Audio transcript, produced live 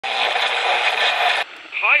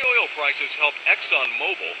High oil prices helped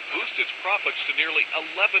ExxonMobil boost its profits to nearly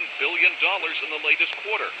 $11 billion in the latest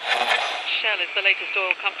quarter. Shell is the latest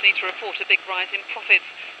oil company to report a big rise in profits,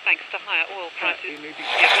 thanks to higher oil prices. The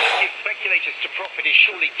ability of speculators to profit is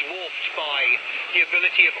surely dwarfed by the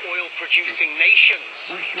ability of oil-producing nations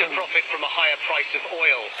to profit from a higher price of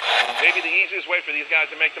oil. Maybe the easiest way for these guys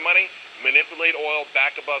to make the money? Manipulate oil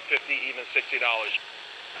back above $50, even $60.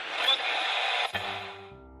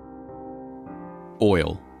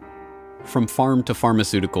 Oil. From farm to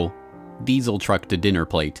pharmaceutical, diesel truck to dinner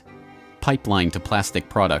plate, pipeline to plastic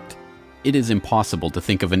product, it is impossible to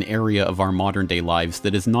think of an area of our modern-day lives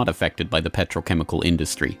that is not affected by the petrochemical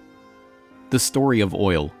industry. The story of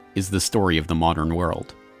oil is the story of the modern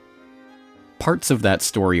world. Parts of that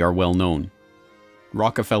story are well known.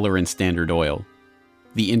 Rockefeller and Standard Oil,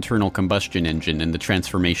 the internal combustion engine and the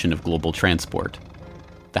transformation of global transport,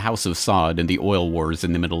 the House of Saud and the oil wars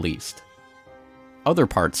in the Middle East. Other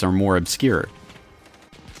parts are more obscure.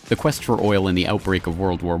 The quest for oil in the outbreak of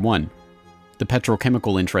World War I, the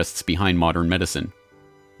petrochemical interests behind modern medicine,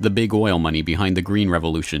 the big oil money behind the Green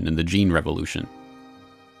Revolution and the Gene Revolution.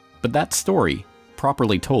 But that story,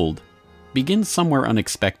 properly told, begins somewhere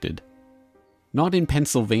unexpected. Not in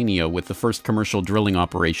Pennsylvania with the first commercial drilling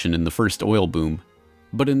operation and the first oil boom,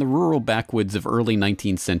 but in the rural backwoods of early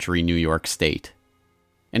 19th century New York State.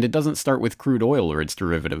 And it doesn't start with crude oil or its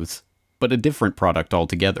derivatives, but a different product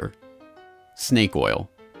altogether. Snake oil.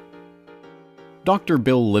 Dr.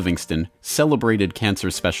 Bill Livingston, celebrated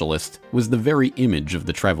cancer specialist, was the very image of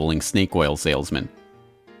the traveling snake oil salesman.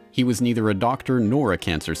 He was neither a doctor nor a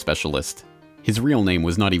cancer specialist. His real name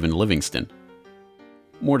was not even Livingston.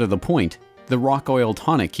 More to the point, the rock oil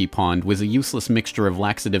tonic he pawned was a useless mixture of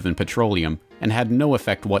laxative and petroleum, and had no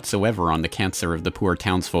effect whatsoever on the cancer of the poor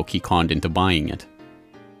townsfolk he conned into buying it.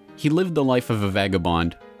 He lived the life of a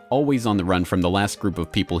vagabond, always on the run from the last group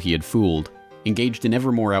of people he had fooled, engaged in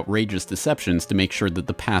ever more outrageous deceptions to make sure that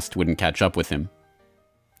the past wouldn't catch up with him.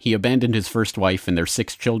 He abandoned his first wife and their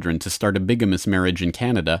 6 children to start a bigamous marriage in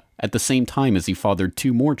Canada at the same time as he fathered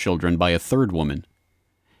 2 more children by a 3rd woman.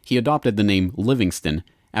 He adopted the name Livingston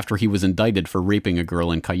after he was indicted for raping a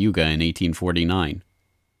girl in Cayuga in 1849.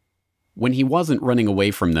 When he wasn't running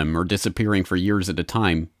away from them or disappearing for years at a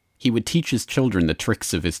time, he would teach his children the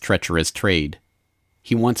tricks of his treacherous trade.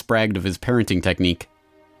 He once bragged of his parenting technique.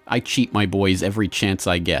 "I cheat my boys every chance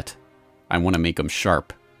I get. I want to make 'em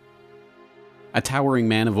sharp." A towering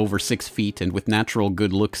man of over 6 feet and with natural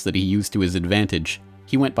good looks that he used to his advantage,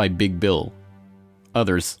 he went by Big Bill.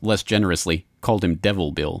 Others, less generously, called him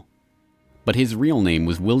Devil Bill. But his real name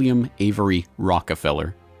was William Avery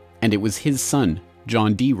Rockefeller, and it was his son,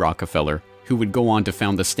 John D. Rockefeller, who would go on to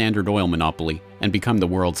found the Standard Oil monopoly and become the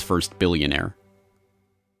world's first billionaire.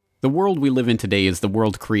 The world we live in today is the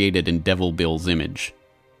world created in Devil Bill's image.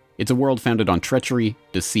 It's a world founded on treachery,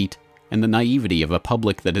 deceit, and the naivety of a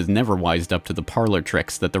public that has never wised up to the parlor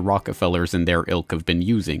tricks that the Rockefellers and their ilk have been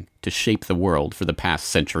using to shape the world for the past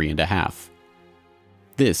century and a half.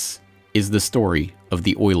 This is the story of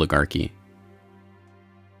the oligarchy.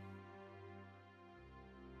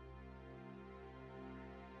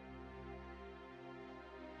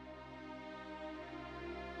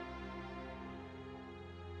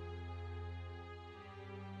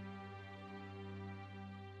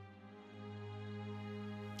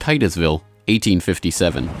 Titusville,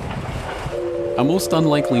 1857. A most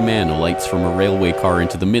unlikely man alights from a railway car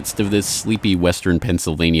into the midst of this sleepy western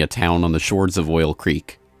Pennsylvania town on the shores of Oil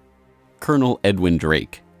Creek. Colonel Edwin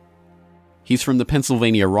Drake. He's from the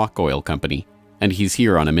Pennsylvania Rock Oil Company, and he's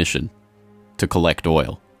here on a mission to collect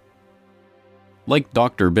oil. Like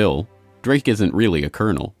Dr. Bill, Drake isn't really a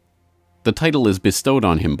colonel. The title is bestowed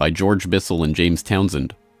on him by George Bissell and James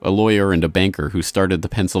Townsend, a lawyer and a banker who started the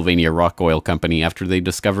Pennsylvania Rock Oil Company after they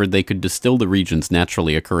discovered they could distill the region's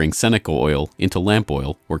naturally occurring Seneca oil into lamp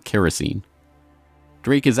oil or kerosene.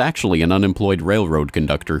 Drake is actually an unemployed railroad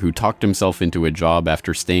conductor who talked himself into a job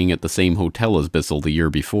after staying at the same hotel as Bissell the year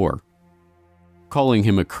before. Calling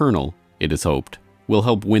him a colonel, it is hoped, will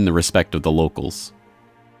help win the respect of the locals.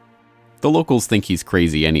 The locals think he's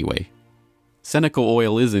crazy anyway. Seneca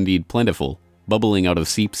oil is indeed plentiful, bubbling out of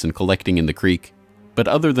seeps and collecting in the creek, but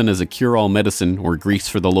other than as a cure-all medicine or grease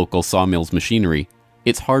for the local sawmill's machinery,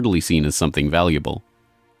 it's hardly seen as something valuable.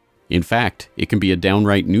 In fact, it can be a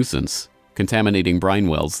downright nuisance, contaminating brine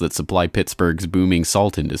wells that supply Pittsburgh's booming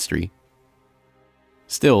salt industry.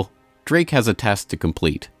 Still, Drake has a task to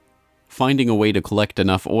complete: finding a way to collect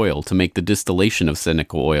enough oil to make the distillation of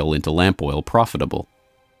Seneca oil into lamp oil profitable.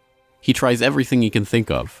 He tries everything he can think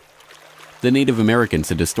of. The Native Americans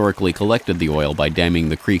had historically collected the oil by damming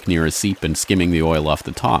the creek near a seep and skimming the oil off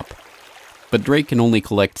the top. But Drake can only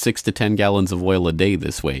collect 6 to 10 gallons of oil a day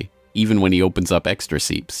this way, even when he opens up extra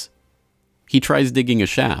seeps. He tries digging a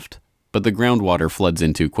shaft, but the groundwater floods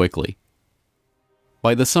in too quickly.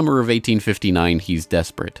 By the summer of 1859, he's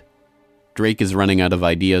desperate. Drake is running out of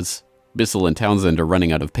ideas, Bissell and Townsend are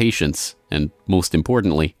running out of patience, and, most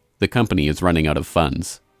importantly, the company is running out of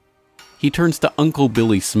funds. He turns to Uncle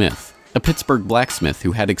Billy Smith, a Pittsburgh blacksmith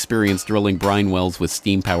who had experience drilling brine wells with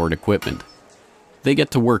steam-powered equipment. They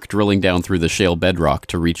get to work drilling down through the shale bedrock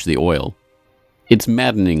to reach the oil. It's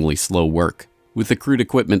maddeningly slow work, with the crude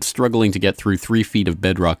equipment struggling to get through 3 feet of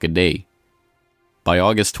bedrock a day. By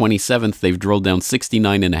August 27th, they've drilled down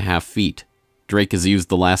 69.5 feet. Drake has used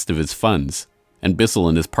the last of his funds, and Bissell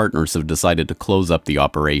and his partners have decided to close up the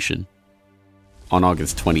operation. On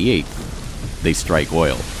August 28th, they strike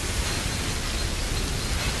oil.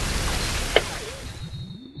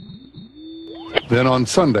 Then on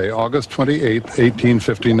Sunday, August 28,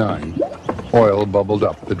 1859, oil bubbled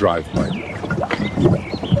up the drive pipe.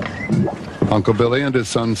 Uncle Billy and his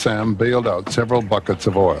son Sam bailed out several buckets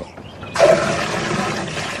of oil.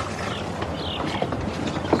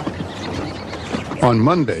 On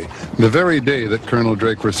Monday, the very day that Colonel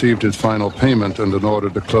Drake received his final payment and in order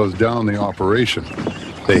to close down the operation,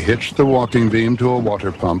 they hitched the walking beam to a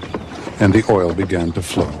water pump and the oil began to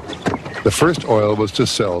flow. The first oil was to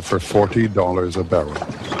sell for $40 a barrel.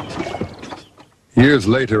 Years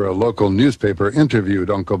later, a local newspaper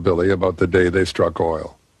interviewed Uncle Billy about the day they struck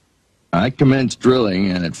oil. I commenced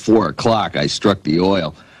drilling, and at 4 o'clock I struck the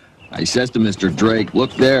oil. I says to Mr. Drake,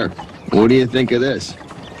 "Look there, what do you think of this?"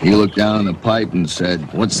 He looked down the pipe and said,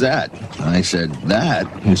 "What's that?" I said, "That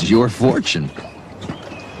is your fortune."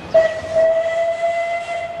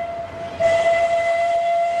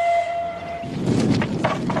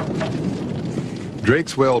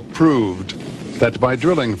 Drake's well proved that by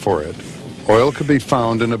drilling for it, oil could be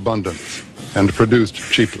found in abundance and produced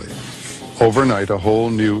cheaply. Overnight, a whole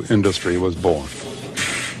new industry was born.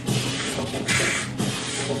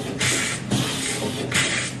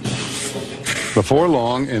 Before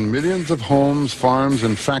long, in millions of homes, farms,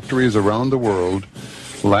 and factories around the world,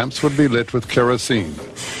 lamps would be lit with kerosene,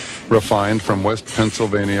 refined from West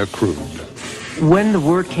Pennsylvania crude. When the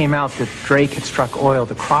word came out that Drake had struck oil,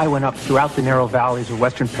 the cry went up throughout the narrow valleys of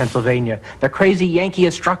western Pennsylvania. The crazy Yankee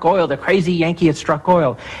has struck oil, the crazy Yankee has struck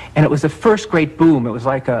oil. And it was the first great boom. It was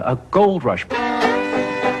like a gold rush.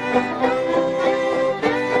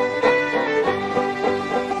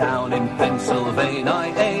 Down in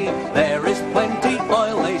Pennsylvania, there is plenty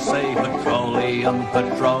oil, they say. Petroleum,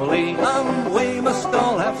 petroleum, we must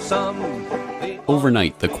all have some.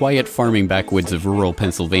 Overnight, the quiet farming backwoods of rural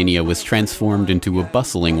Pennsylvania was transformed into a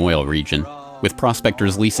bustling oil region, with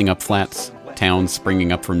prospectors leasing up flats, towns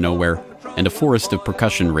springing up from nowhere, and a forest of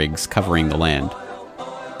percussion rigs covering the land.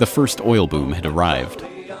 The first oil boom had arrived.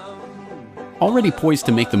 Already poised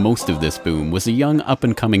to make the most of this boom was a young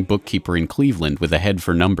up-and-coming bookkeeper in Cleveland with a head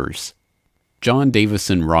for numbers, John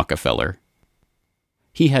Davison Rockefeller.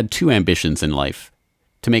 He had 2 ambitions in life,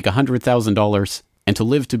 to make $100,000 and to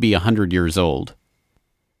live to be 100 years old.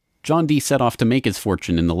 John D. set off to make his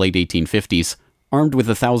fortune in the late 1850s, armed with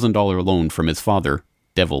a $1,000 loan from his father,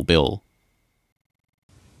 Devil Bill.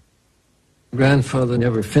 Grandfather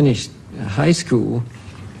never finished high school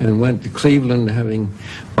and went to Cleveland, having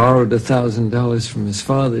borrowed $1,000 from his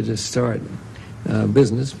father to start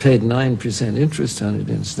business, paid 9% interest on it,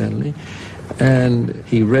 incidentally. And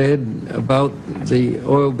he read about the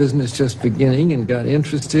oil business just beginning and got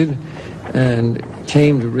interested and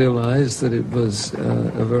came to realize that it was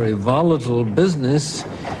a very volatile business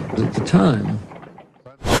at the time.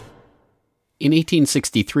 In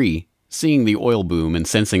 1863, seeing the oil boom and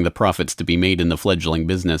sensing the profits to be made in the fledgling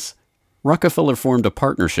business, Rockefeller formed a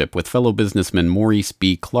partnership with fellow businessmen Maurice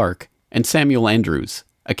B. Clark and Samuel Andrews,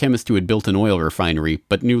 a chemist who had built an oil refinery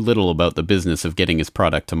but knew little about the business of getting his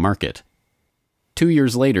product to market. 2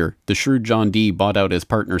 years later, the shrewd John D. bought out his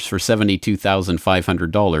partners for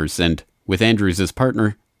 $72,500 and, with Andrews as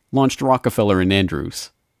partner, launched Rockefeller and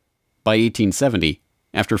Andrews. By 1870,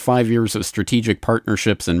 after 5 years of strategic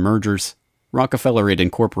partnerships and mergers, Rockefeller had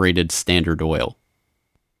incorporated Standard Oil.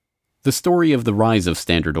 The story of the rise of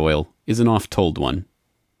Standard Oil is an oft-told one.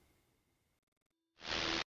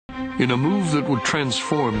 In a move that would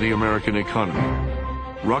transform the American economy,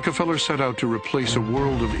 Rockefeller set out to replace a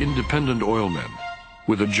world of independent oilmen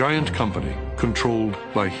with a giant company controlled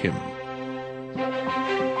by him.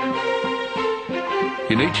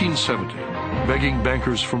 In 1870, begging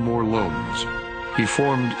bankers for more loans, he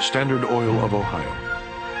formed Standard Oil of Ohio.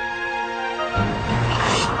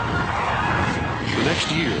 The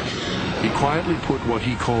next year, he quietly put what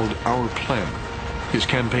he called our plan his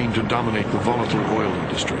campaign to dominate the volatile oil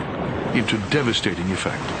industry into devastating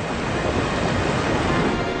effect.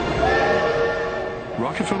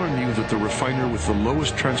 Rockefeller knew that the refiner with the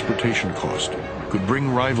lowest transportation cost could bring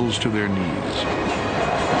rivals to their knees.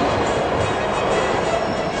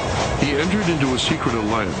 He entered into a secret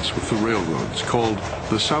alliance with the railroads called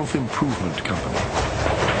the South Improvement Company.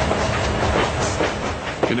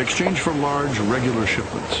 In exchange for large, regular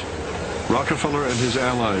shipments, Rockefeller and his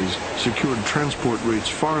allies secured transport rates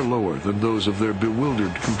far lower than those of their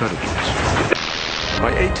bewildered competitors.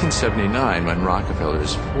 By 1879, when Rockefeller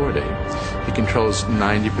is 40, he controls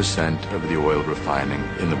 90% of the oil refining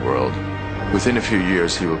in the world. Within a few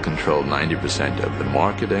years, he will control 90% of the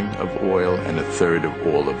marketing of oil and a third of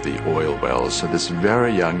all of the oil wells. So this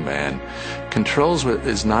very young man controls what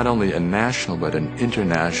is not only a national but an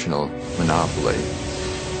international monopoly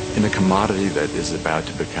in a commodity that is about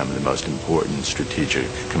to become the most important strategic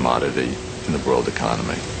commodity in the world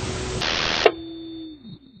economy.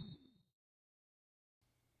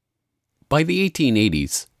 By the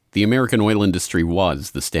 1880s, the American oil industry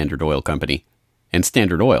was the Standard Oil Company, and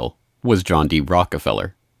Standard Oil was John D.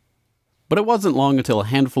 Rockefeller. But it wasn't long until a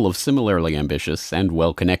handful of similarly ambitious and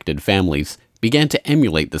well-connected families began to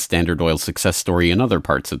emulate the Standard Oil success story in other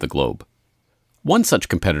parts of the globe. One such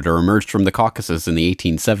competitor emerged from the Caucasus in the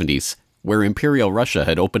 1870s, where Imperial Russia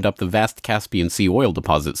had opened up the vast Caspian Sea oil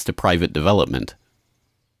deposits to private development.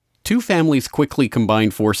 Two families quickly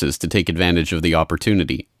combined forces to take advantage of the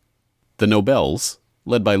opportunity. The Nobels,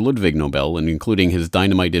 led by Ludwig Nobel and including his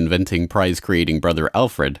dynamite-inventing, prize-creating brother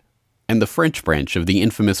Alfred, and the French branch of the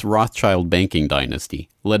infamous Rothschild banking dynasty,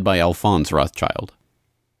 led by Alphonse Rothschild.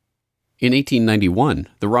 In 1891,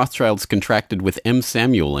 the Rothschilds contracted with M.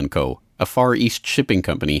 Samuel & Co., a Far East shipping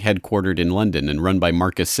company headquartered in London and run by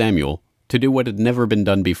Marcus Samuel, to do what had never been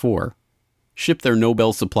done before: ship their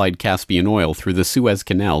Nobel-supplied Caspian oil through the Suez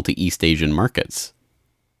Canal to East Asian markets.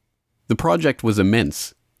 The project was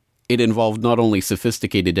immense. It involved not only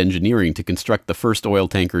sophisticated engineering to construct the first oil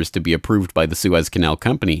tankers to be approved by the Suez Canal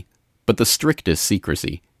Company, but the strictest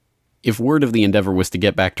secrecy. If word of the endeavor was to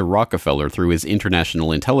get back to Rockefeller through his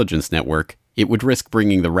international intelligence network, it would risk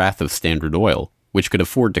bringing the wrath of Standard Oil, which could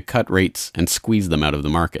afford to cut rates and squeeze them out of the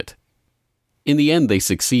market. In the end, they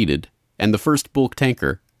succeeded, and the first bulk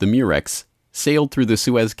tanker, the Murex, sailed through the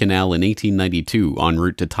Suez Canal in 1892 en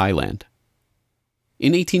route to Thailand.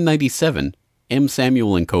 In 1897, M.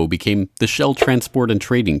 Samuel & Co. became the Shell Transport and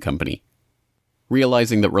Trading Company.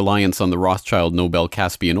 Realizing that reliance on the Rothschild Nobel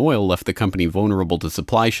Caspian oil left the company vulnerable to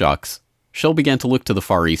supply shocks, Shell began to look to the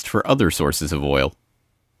Far East for other sources of oil.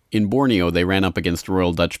 In Borneo, they ran up against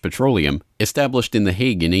Royal Dutch Petroleum, established in The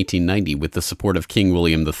Hague in 1890 with the support of King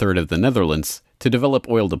William III of the Netherlands, to develop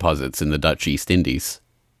oil deposits in the Dutch East Indies.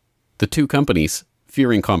 The two companies,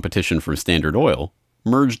 fearing competition from Standard Oil,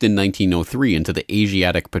 merged in 1903 into the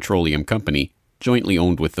Asiatic Petroleum Company, jointly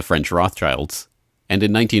owned with the French Rothschilds, and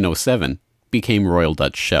in 1907 became Royal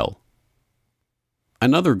Dutch Shell.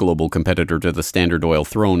 Another global competitor to the Standard Oil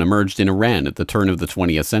throne emerged in Iran at the turn of the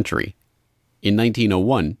 20th century. In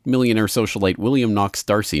 1901, millionaire socialite William Knox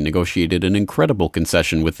D'Arcy negotiated an incredible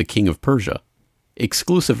concession with the King of Persia: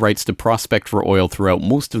 exclusive rights to prospect for oil throughout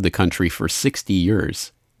most of the country for 60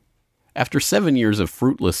 years. After 7 years of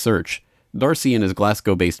fruitless search, D'Arcy and his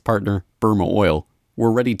Glasgow-based partner, Burma Oil,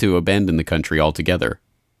 were ready to abandon the country altogether.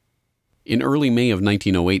 In early May of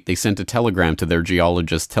 1908, they sent a telegram to their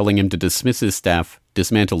geologist telling him to dismiss his staff,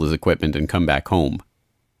 dismantle his equipment, and come back home.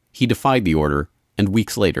 He defied the order, and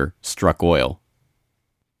weeks later, struck oil.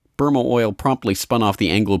 Burma Oil promptly spun off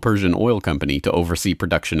the Anglo-Persian Oil Company to oversee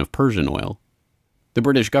production of Persian oil. The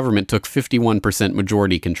British government took 51%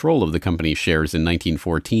 majority control of the company's shares in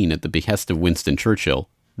 1914 at the behest of Winston Churchill,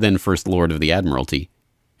 then First Lord of the Admiralty,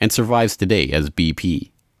 and survives today as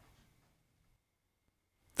BP.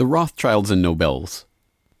 The Rothschilds and Nobels,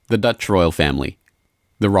 the Dutch royal family,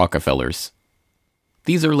 the Rockefellers.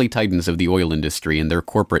 These early titans of the oil industry and their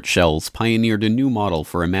corporate shells pioneered a new model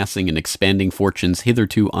for amassing and expanding fortunes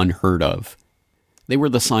hitherto unheard of. They were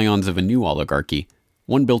the scions of a new oligarchy,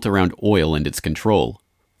 one built around oil and its control,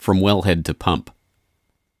 from wellhead to pump.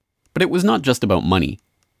 But it was not just about money.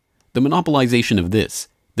 The monopolization of this,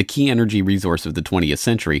 the key energy resource of the 20th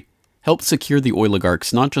century, helped secure the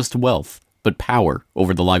oligarchs not just wealth, but power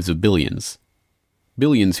over the lives of billions.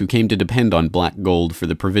 Billions who came to depend on black gold for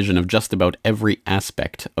the provision of just about every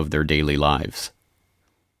aspect of their daily lives.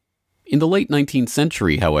 In the late 19th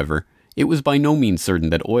century, however, it was by no means certain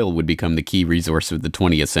that oil would become the key resource of the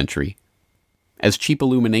 20th century. As cheap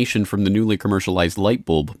illumination from the newly commercialized light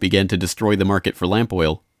bulb began to destroy the market for lamp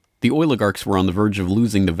oil, the oligarchs were on the verge of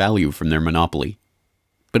losing the value from their monopoly.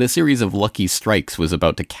 but a series of lucky strikes was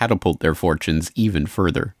about to catapult their fortunes even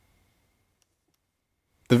further.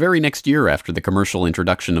 The very next year after the commercial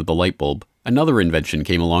introduction of the light bulb, another invention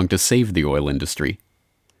came along to save the oil industry.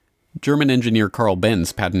 German engineer Carl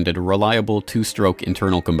Benz patented a reliable two-stroke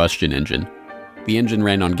internal combustion engine. The engine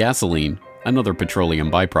ran on gasoline, another petroleum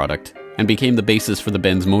byproduct, and became the basis for the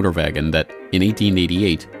Benz motor wagon that, in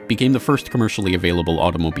 1888, became the first commercially available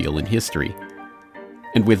automobile in history.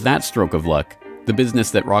 And with that stroke of luck, the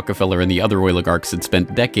business that Rockefeller and the other oligarchs had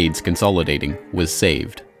spent decades consolidating was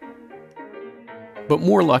saved. But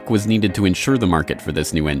more luck was needed to ensure the market for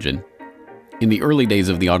this new engine. In the early days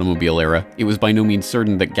of the automobile era, it was by no means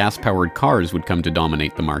certain that gas-powered cars would come to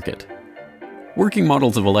dominate the market. Working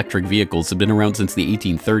models of electric vehicles had been around since the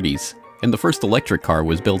 1830s, and the first electric car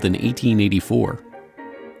was built in 1884.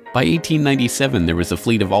 By 1897, there was a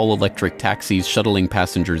fleet of all-electric taxis shuttling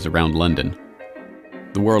passengers around London.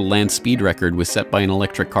 The world land speed record was set by an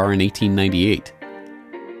electric car in 1898.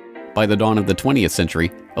 By the dawn of the 20th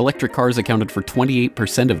century, electric cars accounted for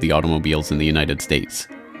 28% of the automobiles in the United States.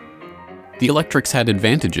 The electrics had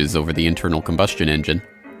advantages over the internal combustion engine.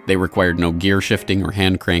 They required no gear shifting or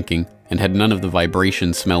hand cranking, and had none of the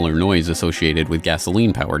vibration, smell, or noise associated with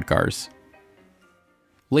gasoline-powered cars.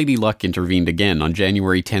 Lady Luck intervened again on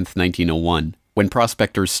January 10, 1901, when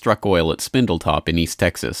prospectors struck oil at Spindletop in East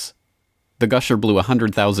Texas. The gusher blew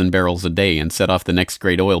 100,000 barrels a day and set off the next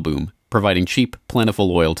great oil boom, providing cheap,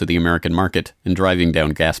 plentiful oil to the American market and driving down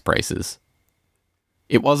gas prices.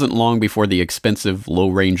 It wasn't long before the expensive,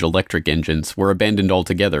 low-range electric engines were abandoned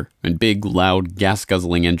altogether, and big, loud,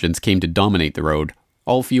 gas-guzzling engines came to dominate the road,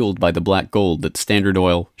 all fueled by the black gold that Standard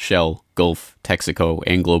Oil, Shell, Gulf, Texaco,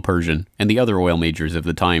 Anglo-Persian, and the other oil majors of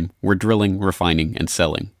the time were drilling, refining, and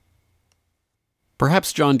selling.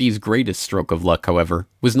 Perhaps John Dee's greatest stroke of luck, however,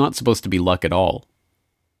 was not supposed to be luck at all.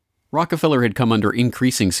 Rockefeller had come under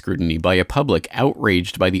increasing scrutiny by a public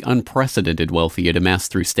outraged by the unprecedented wealth he had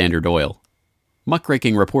amassed through Standard Oil.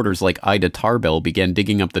 Muckraking reporters like Ida Tarbell began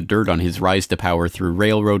digging up the dirt on his rise to power through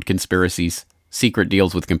railroad conspiracies, secret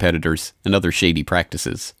deals with competitors, and other shady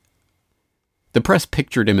practices. The press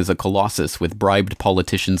pictured him as a colossus with bribed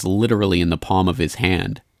politicians literally in the palm of his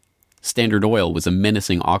hand. Standard Oil was a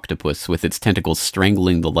menacing octopus with its tentacles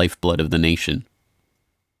strangling the lifeblood of the nation.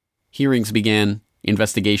 Hearings began,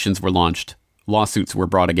 investigations were launched, lawsuits were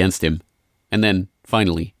brought against him, and then,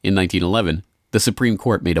 finally, in 1911, the Supreme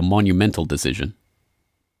Court made a monumental decision.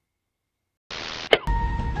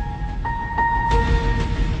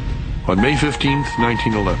 On May 15,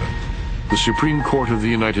 1911, the Supreme Court of the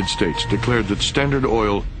United States declared that Standard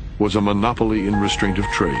Oil was a monopoly in restraint of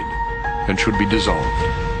trade and should be dissolved.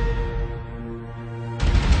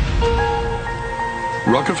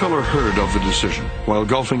 Rockefeller heard of the decision while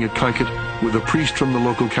golfing at Kykuit with a priest from the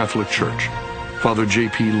local Catholic Church, Father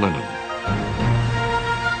J.P. Lennon.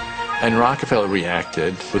 And Rockefeller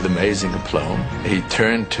reacted with amazing aplomb. He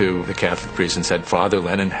turned to the Catholic priest and said, "Father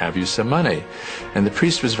Lennon, have you some money?" And the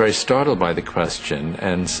priest was very startled by the question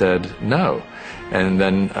and said, "No." And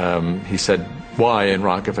then he said, "Why?" And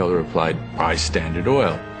Rockefeller replied, "Buy Standard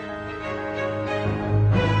Oil."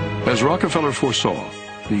 As Rockefeller foresaw,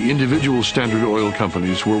 the individual Standard Oil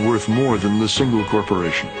companies were worth more than the single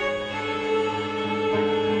corporation.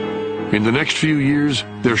 In the next few years,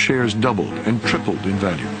 their shares doubled and tripled in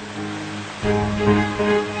value.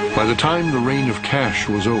 By the time the reign of cash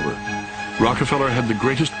was over, Rockefeller had the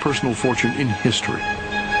greatest personal fortune in history,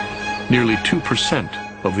 nearly 2%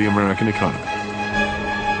 of the American economy.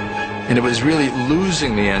 And it was really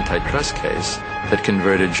losing the antitrust case that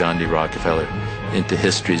converted John D. Rockefeller into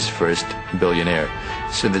history's first billionaire.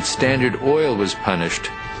 So that Standard Oil was punished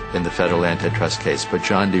in the federal antitrust case, but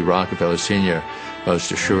John D. Rockefeller Sr.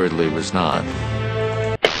 most assuredly was not.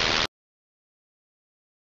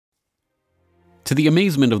 To the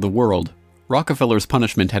amazement of the world, Rockefeller's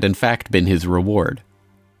punishment had in fact been his reward.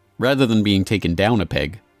 Rather than being taken down a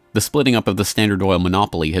peg, the splitting up of the Standard Oil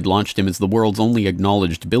monopoly had launched him as the world's only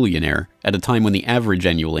acknowledged billionaire at a time when the average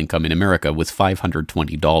annual income in America was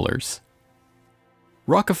 $520.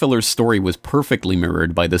 Rockefeller's story was perfectly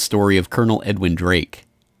mirrored by the story of Colonel Edwin Drake.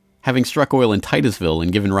 Having struck oil in Titusville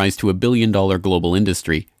and given rise to a billion-dollar global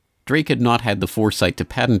industry, Drake had not had the foresight to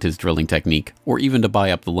patent his drilling technique or even to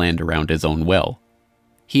buy up the land around his own well.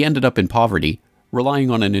 He ended up in poverty, relying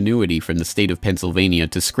on an annuity from the state of Pennsylvania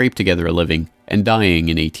to scrape together a living, and dying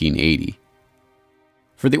in 1880.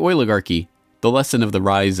 For the oligarchy, the lesson of the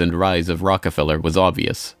rise of Rockefeller was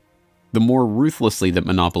obvious. The more ruthlessly that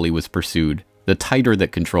monopoly was pursued, the tighter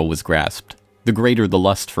that control was grasped, the greater the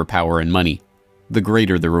lust for power and money, the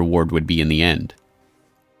greater the reward would be in the end.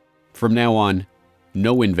 From now on,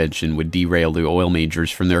 No invention would derail the oil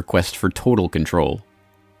majors from their quest for total control.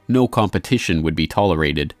 No competition would be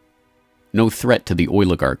tolerated. No threat to the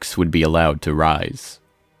oligarchs would be allowed to rise.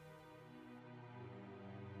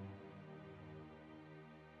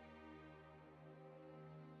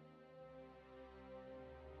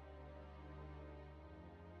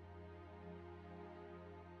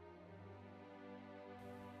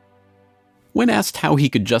 When asked how he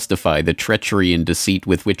could justify the treachery and deceit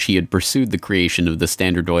with which he had pursued the creation of the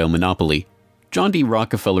Standard Oil monopoly, John D.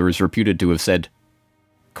 Rockefeller is reputed to have said,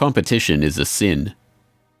 "Competition is a sin."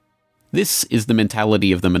 This is the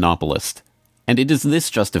mentality of the monopolist, and it is this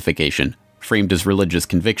justification, framed as religious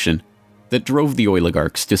conviction, that drove the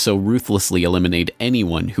oligarchs to so ruthlessly eliminate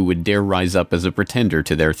anyone who would dare rise up as a pretender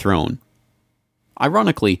to their throne.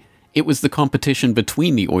 Ironically, it was the competition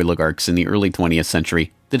between the oligarchs in the early 20th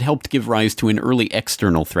century that helped give rise to an early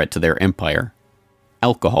external threat to their empire: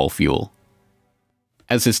 alcohol fuel.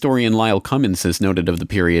 As historian Lyle Cummins has noted of the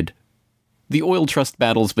period, the oil trust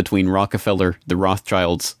battles between Rockefeller, the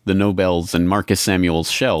Rothschilds, the Nobels, and Marcus Samuel's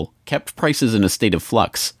Shell kept prices in a state of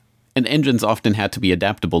flux, and engines often had to be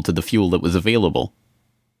adaptable to the fuel that was available.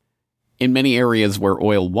 In many areas where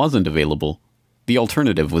oil wasn't available, the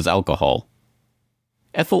alternative was alcohol.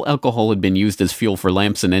 Ethyl alcohol had been used as fuel for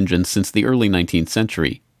lamps and engines since the early 19th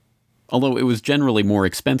century. Although it was generally more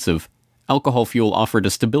expensive, alcohol fuel offered a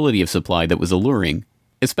stability of supply that was alluring,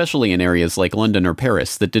 especially in areas like London or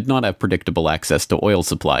Paris that did not have predictable access to oil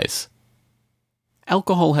supplies.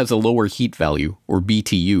 Alcohol has a lower heat value, or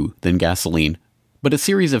BTU, than gasoline, but a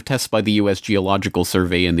series of tests by the U.S. Geological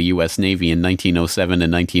Survey and the U.S. Navy in 1907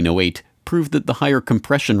 and 1908 proved that the higher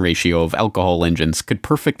compression ratio of alcohol engines could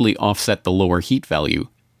perfectly offset the lower heat value,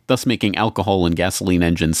 thus making alcohol and gasoline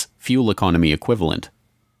engines fuel economy equivalent.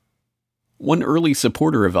 One early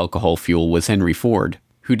supporter of alcohol fuel was Henry Ford,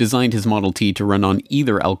 who designed his Model T to run on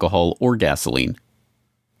either alcohol or gasoline.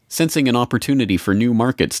 Sensing an opportunity for new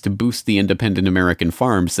markets to boost the independent American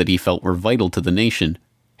farms that he felt were vital to the nation,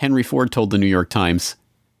 Henry Ford told the New York Times,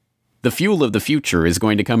 "The fuel of the future is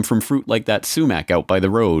going to come from fruit like that sumac out by the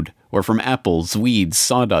road, or from apples, weeds,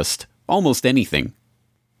 sawdust, almost anything.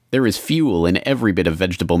 There is fuel in every bit of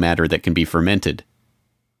vegetable matter that can be fermented."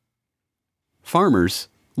 Farmers,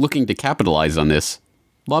 looking to capitalize on this,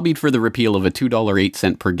 lobbied for the repeal of a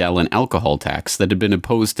 $2.08 per gallon alcohol tax that had been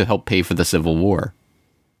imposed to help pay for the Civil War.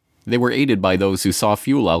 They were aided by those who saw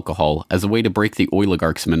fuel alcohol as a way to break the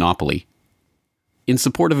oligarchs' monopoly. In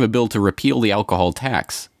support of a bill to repeal the alcohol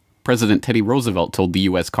tax, President Teddy Roosevelt told the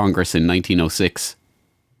U.S. Congress in 1906,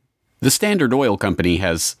 "The Standard Oil Company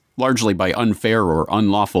has, largely by unfair or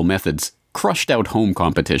unlawful methods, crushed out home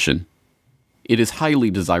competition. It is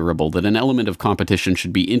highly desirable that an element of competition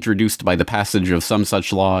should be introduced by the passage of some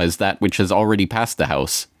such law as that which has already passed the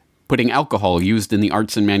House, putting alcohol used in the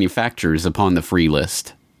arts and manufactures upon the free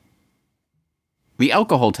list." The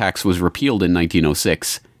alcohol tax was repealed in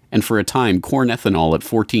 1906, and for a time corn ethanol at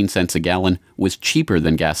 14 cents a gallon was cheaper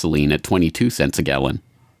than gasoline at 22 cents a gallon.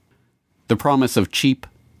 The promise of cheap,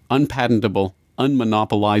 unpatentable,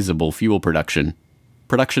 unmonopolizable fuel production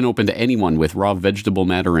open to anyone with raw vegetable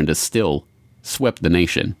matter and a still, swept the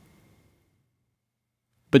nation.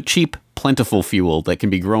 But cheap, plentiful fuel that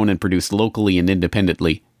can be grown and produced locally and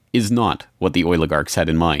independently is not what the oligarchs had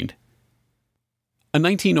in mind. A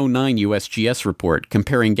 1909 USGS report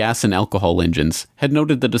comparing gas and alcohol engines had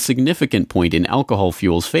noted that a significant point in alcohol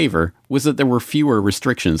fuel's favor was that there were fewer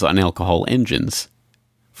restrictions on alcohol engines.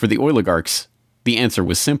 For the oligarchs, the answer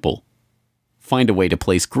was simple: find a way to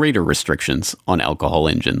place greater restrictions on alcohol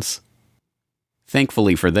engines.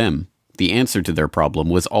 Thankfully for them, the answer to their problem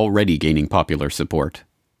was already gaining popular support.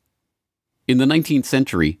 In the 19th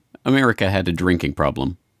century, America had a drinking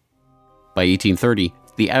problem. By 1830,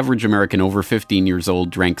 the average American over 15 years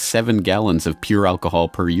old drank 7 gallons of pure alcohol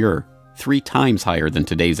per year, 3 times higher than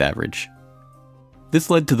today's average. This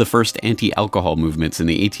led to the first anti-alcohol movements in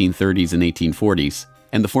the 1830s and 1840s,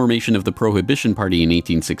 and the formation of the Prohibition Party in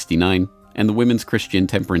 1869, and the Women's Christian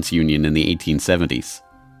Temperance Union in the 1870s.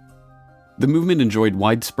 The movement enjoyed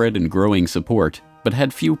widespread and growing support, but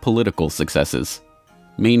had few political successes.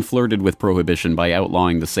 Maine flirted with prohibition by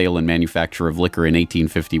outlawing the sale and manufacture of liquor in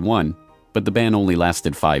 1851, but the ban only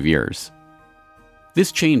lasted 5 years.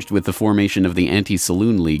 This changed with the formation of the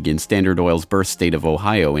Anti-Saloon League in Standard Oil's birth state of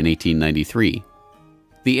Ohio in 1893.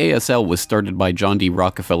 The ASL was started by John D.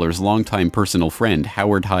 Rockefeller's longtime personal friend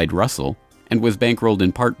Howard Hyde Russell, and was bankrolled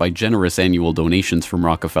in part by generous annual donations from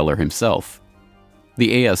Rockefeller himself.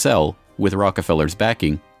 The ASL, with Rockefeller's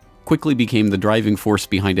backing, quickly became the driving force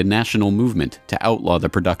behind a national movement to outlaw the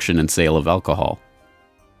production and sale of alcohol.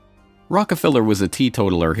 Rockefeller was a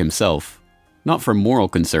teetotaler himself, Not from moral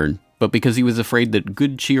concern, but because he was afraid that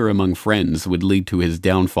good cheer among friends would lead to his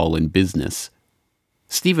downfall in business.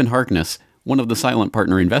 Stephen Harkness, one of the silent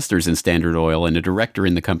partner investors in Standard Oil and a director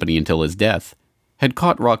in the company until his death, had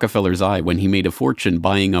caught Rockefeller's eye when he made a fortune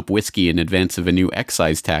buying up whiskey in advance of a new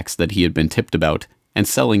excise tax that he had been tipped about and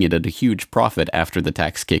selling it at a huge profit after the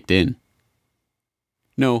tax kicked in.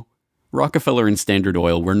 No, Rockefeller and Standard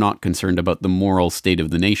Oil were not concerned about the moral state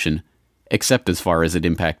of the nation, except as far as it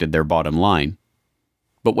impacted their bottom line.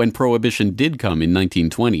 But when Prohibition did come in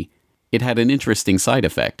 1920, it had an interesting side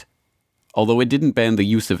effect. Although it didn't ban the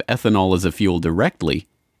use of ethanol as a fuel directly,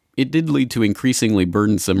 it did lead to increasingly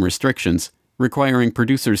burdensome restrictions, requiring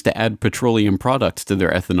producers to add petroleum products to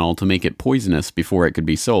their ethanol to make it poisonous before it could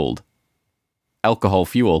be sold. Alcohol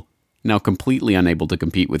fuel, now completely unable to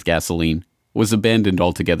compete with gasoline, was abandoned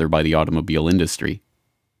altogether by the automobile industry.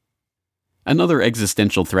 Another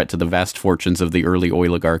existential threat to the vast fortunes of the early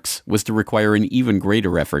oligarchs was to require an even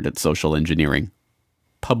greater effort at social engineering: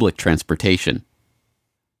 public transportation.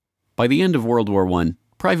 By the end of World War I,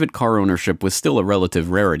 private car ownership was still a relative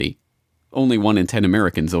rarity. Only 1 in 10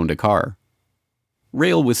 Americans owned a car.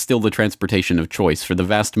 Rail was still the transportation of choice for the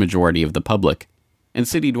vast majority of the public, and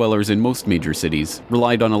city dwellers in most major cities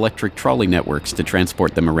relied on electric trolley networks to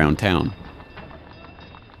transport them around town.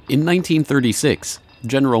 In 1936,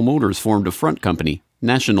 General Motors formed a front company,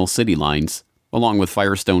 National City Lines, along with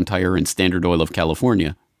Firestone Tire and Standard Oil of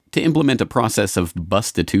California, to implement a process of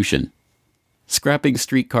bustitution, scrapping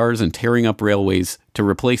streetcars and tearing up railways to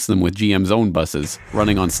replace them with GM's own buses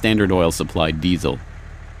running on Standard Oil-supplied diesel.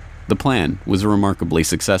 The plan was remarkably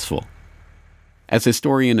successful. As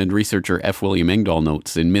historian and researcher F. William Engdahl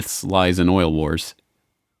notes in Myths, Lies, and Oil Wars,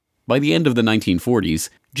 by the end of the 1940s,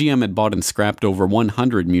 GM had bought and scrapped over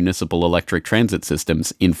 100 municipal electric transit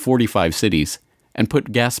systems in 45 cities and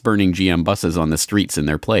put gas-burning GM buses on the streets in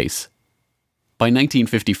their place. By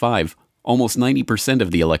 1955, almost 90%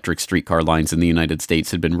 of the electric streetcar lines in the United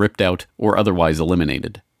States had been ripped out or otherwise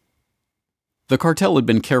eliminated. The cartel had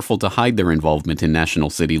been careful to hide their involvement in National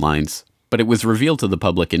City Lines, but it was revealed to the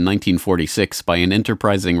public in 1946 by an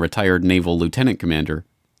enterprising retired naval lieutenant commander,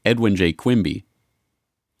 Edwin J. Quimby.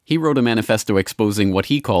 He wrote a manifesto exposing what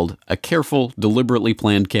he called a careful, deliberately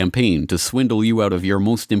planned campaign to swindle you out of your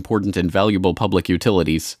most important and valuable public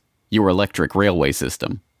utilities, your electric railway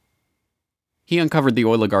system. He uncovered the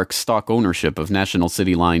oligarchs' stock ownership of National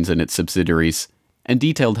City Lines and its subsidiaries, and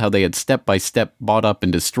detailed how they had step-by-step bought up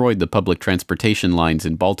and destroyed the public transportation lines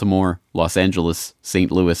in Baltimore, Los Angeles,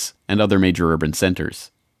 St. Louis, and other major urban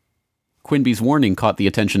centers. Quimby's warning caught the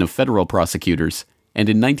attention of federal prosecutors, and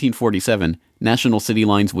in 1947, National City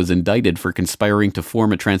Lines was indicted for conspiring to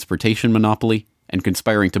form a transportation monopoly and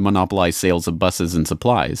conspiring to monopolize sales of buses and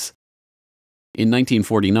supplies. In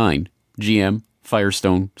 1949, GM,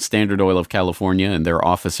 Firestone, Standard Oil of California, and their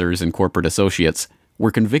officers and corporate associates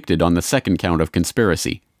were convicted on the second count of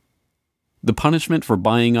conspiracy. The punishment for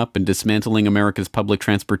buying up and dismantling America's public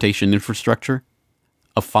transportation infrastructure?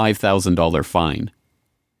 A $5,000 fine.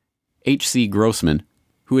 H.C. Grossman,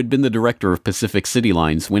 who had been the director of Pacific City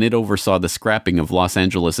Lines when it oversaw the scrapping of Los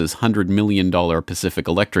Angeles' $100 million Pacific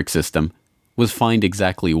Electric system, was fined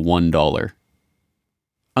exactly $1.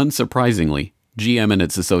 Unsurprisingly, GM and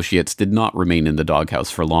its associates did not remain in the doghouse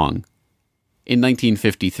for long. In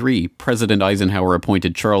 1953, President Eisenhower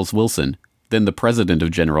appointed Charles Wilson, then the president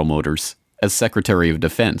of General Motors, as Secretary of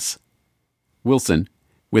Defense. Wilson,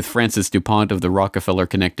 with Francis DuPont of the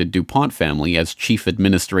Rockefeller-connected DuPont family as chief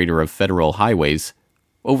administrator of federal highways,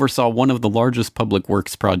 oversaw one of the largest public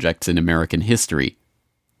works projects in American history,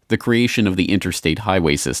 the creation of the interstate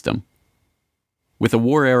highway system. With a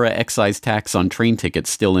war-era excise tax on train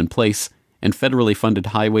tickets still in place, and federally funded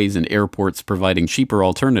highways and airports providing cheaper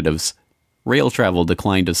alternatives, rail travel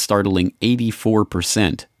declined a startling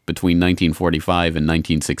 84% between 1945 and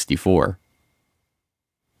 1964.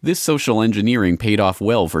 This social engineering paid off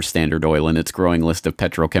well for Standard Oil and its growing list of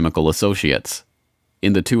petrochemical associates.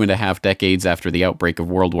 In the 2.5 decades after the outbreak of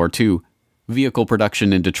World War II, vehicle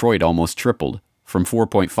production in Detroit almost tripled, from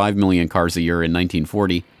 4.5 million cars a year in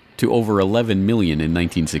 1940 to over 11 million in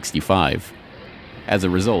 1965. As a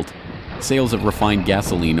result, sales of refined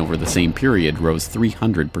gasoline over the same period rose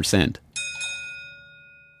 300%.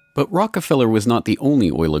 But Rockefeller was not the only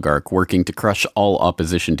oligarch working to crush all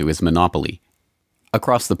opposition to his monopoly.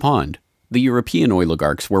 Across the pond, the European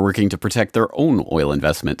oligarchs were working to protect their own oil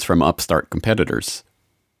investments from upstart competitors.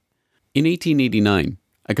 In 1889,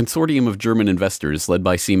 a consortium of German investors led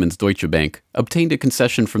by Siemens Deutsche Bank obtained a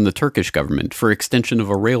concession from the Turkish government for extension of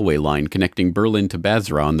a railway line connecting Berlin to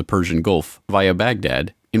Basra on the Persian Gulf via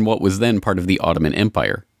Baghdad in what was then part of the Ottoman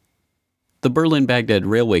Empire. The Berlin-Baghdad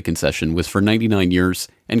railway concession was for 99 years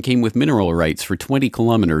and came with mineral rights for 20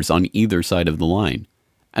 kilometers on either side of the line.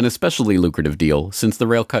 An especially lucrative deal since the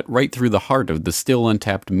rail cut right through the heart of the still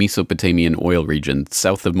untapped Mesopotamian oil region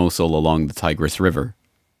south of Mosul along the Tigris River.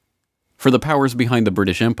 For the powers behind the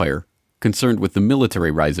British Empire, concerned with the military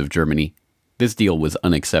rise of Germany, this deal was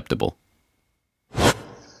unacceptable.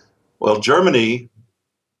 Well, Germany,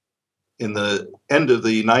 in the end of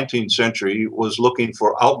the 19th century, was looking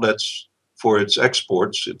for outlets for its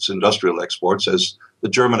exports, its industrial exports, as the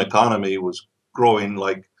German economy was growing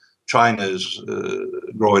like China is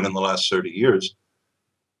growing in the last 30 years.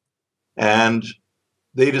 And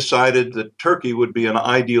they decided that Turkey would be an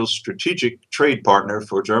ideal strategic trade partner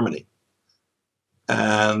for Germany.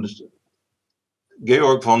 And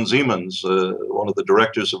Georg von Siemens, one of the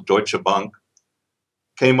directors of Deutsche Bank,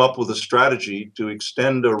 came up with a strategy to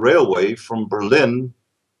extend a railway from Berlin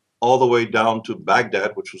all the way down to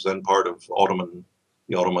Baghdad, which was then part of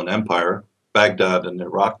the Ottoman Empire, Baghdad in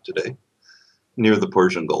Iraq today, near the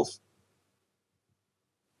Persian Gulf.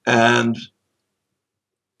 And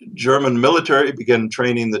German military began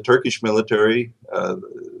training the Turkish military.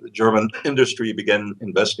 The German industry began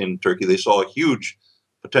investing in Turkey. They saw a huge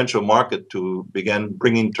potential market to begin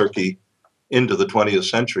bringing Turkey into the 20th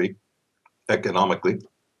century economically.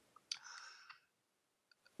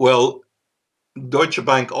 Well, Deutsche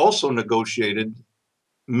Bank also negotiated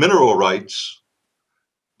mineral rights.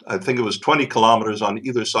 I think it was 20 kilometers on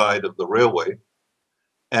either side of the railway.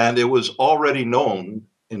 And it was already known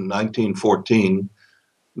in 1914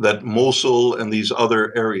 that Mosul and these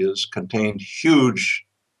other areas contained huge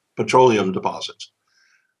petroleum deposits.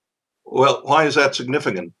 Well, why is that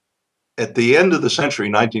significant? At the end of the century,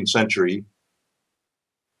 19th century,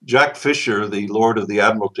 Jack Fisher, the Lord of the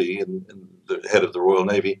Admiralty and the head of the Royal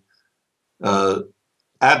Navy,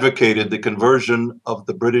 advocated the conversion of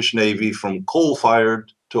the British Navy from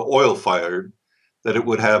coal-fired to oil-fired, that it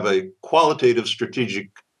would have a qualitative strategic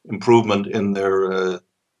improvement in their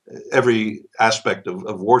every aspect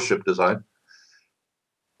of warship design.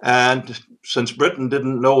 And since Britain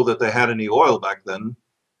didn't know that they had any oil back then,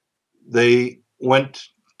 they went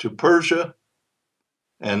to Persia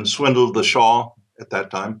and swindled the Shah at that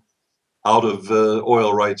time out of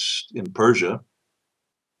oil rights in Persia.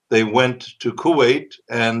 They went to Kuwait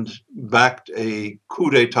and backed a coup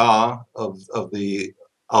d'etat of the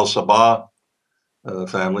Al-Sabah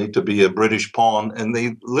family to be a British pawn. And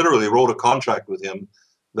they literally wrote a contract with him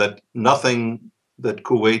that nothing that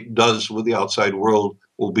Kuwait does with the outside world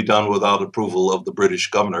will be done without approval of the British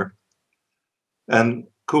governor. And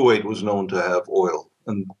Kuwait was known to have oil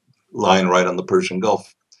and lying right on the Persian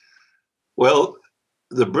Gulf. Well,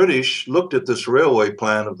 the British looked at this railway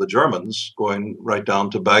plan of the Germans going right down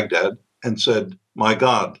to Baghdad and said, my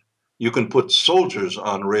God, you can put soldiers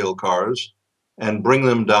on rail cars and bring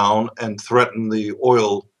them down and threaten the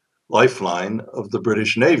oil lifeline of the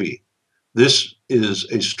British Navy. This is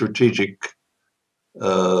a strategic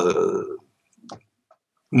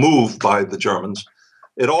move by the Germans.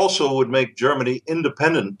 It also would make Germany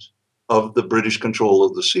independent of the British control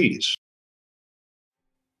of the seas.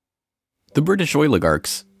 The British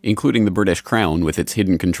oligarchs, including the British Crown with its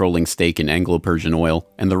hidden controlling stake in Anglo-Persian oil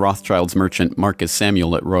and the Rothschilds merchant Marcus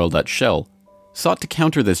Samuel at Royal Dutch Shell, sought to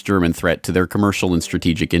counter this German threat to their commercial and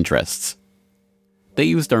strategic interests. They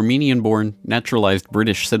used Armenian-born, naturalized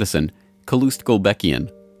British citizen Calouste Gulbenkian,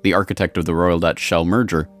 the architect of the Royal Dutch Shell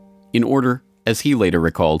merger, in order, as he later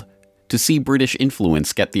recalled, to see British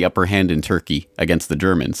influence get the upper hand in Turkey against the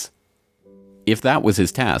Germans. If that was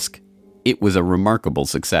his task, it was a remarkable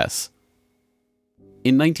success.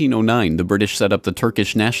 In 1909, the British set up the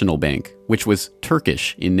Turkish National Bank, which was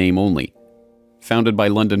Turkish in name only. Founded by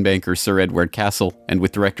London banker Sir Edward Castle and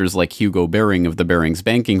with directors like Hugo Baring of the Barings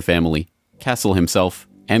banking family, Castle himself,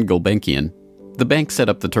 and Gulbenkian, the bank set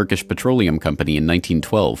up the Turkish Petroleum Company in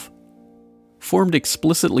 1912. Formed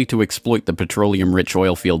explicitly to exploit the petroleum-rich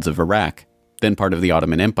oil fields of Iraq, then part of the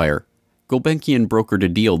Ottoman Empire, Gulbenkian brokered a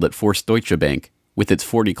deal that forced Deutsche Bank, with its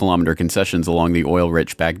 40-kilometer concessions along the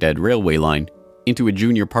oil-rich Baghdad railway line, into a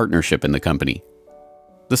junior partnership in the company.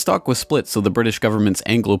 The stock was split so the British government's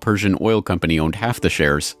Anglo-Persian Oil Company owned half the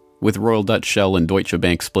shares, with Royal Dutch Shell and Deutsche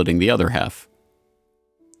Bank splitting the other half.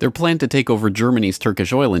 Their plan to take over Germany's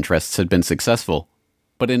Turkish oil interests had been successful,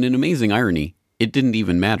 but in an amazing irony, it didn't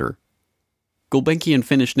even matter. Gulbenkian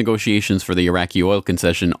finished negotiations for the Iraqi oil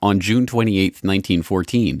concession on June 28,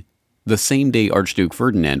 1914, the same day Archduke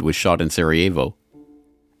Ferdinand was shot in Sarajevo.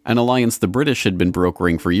 An alliance the British had been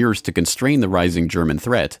brokering for years to constrain the rising German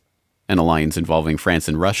threat, an alliance involving France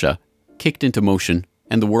and Russia, kicked into motion,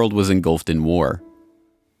 and the world was engulfed in war.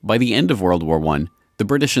 By the end of World War I, The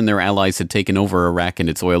British and their allies had taken over Iraq and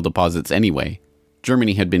its oil deposits anyway.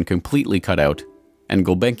 Germany had been completely cut out, and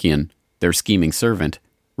Gulbenkian, their scheming servant,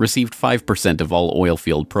 received 5% of all oil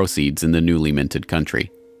field proceeds in the newly minted country.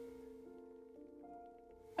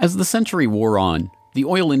 As the century wore on, the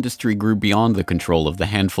oil industry grew beyond the control of the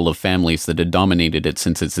handful of families that had dominated it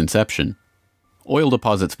since its inception. Oil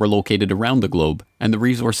deposits were located around the globe, and the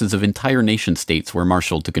resources of entire nation-states were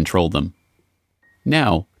marshaled to control them.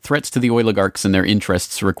 Now, threats to the oligarchs and their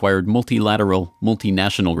interests required multilateral,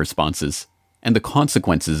 multinational responses, and the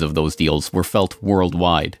consequences of those deals were felt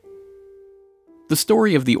worldwide. The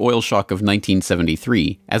story of the oil shock of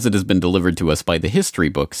 1973, as it has been delivered to us by the history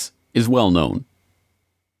books, is well known.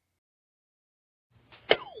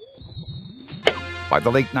 By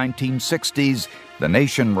the late 1960s, the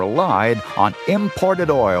nation relied on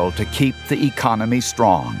imported oil to keep the economy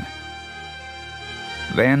strong.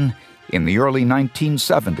 Then, in the early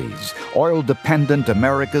 1970s, oil-dependent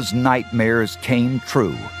America's nightmares came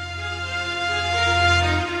true.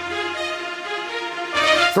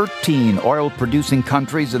 13 oil-producing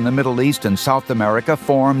countries in the Middle East and South America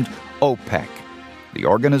formed OPEC, the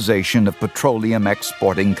Organization of Petroleum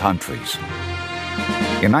Exporting Countries.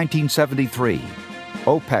 In 1973,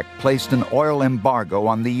 OPEC placed an oil embargo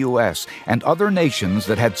on the U.S. and other nations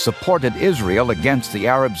that had supported Israel against the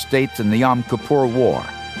Arab states in the Yom Kippur War.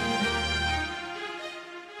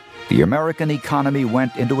 The American economy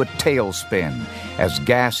went into a tailspin as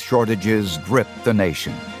gas shortages gripped the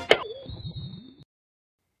nation.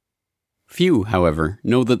 Few, however,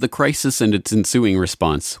 know that the crisis and its ensuing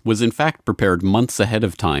response was in fact prepared months ahead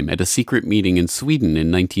of time at a secret meeting in Sweden in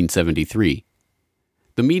 1973.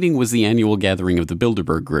 The meeting was the annual gathering of the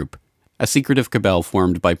Bilderberg Group, a secretive cabal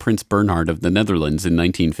formed by Prince Bernhard of the Netherlands in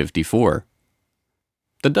 1954.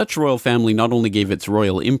 The Dutch royal family not only gave its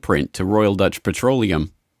royal imprint to Royal Dutch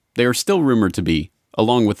Petroleum, they are still rumored to be,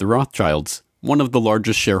 along with the Rothschilds, one of the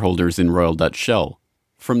largest shareholders in Royal Dutch Shell,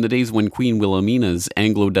 from the days when Queen Wilhelmina's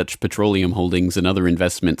Anglo-Dutch petroleum holdings and other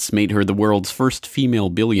investments made her the world's first female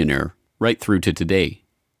billionaire, right through to today.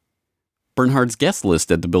 Bernhard's guest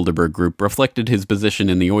list at the Bilderberg Group reflected his position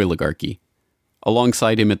in the oligarchy.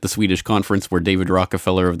 Alongside him at the Swedish conference were David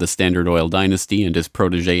Rockefeller of the Standard Oil dynasty and his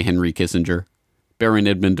protege Henry Kissinger, Baron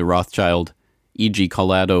Edmund de Rothschild, E.G.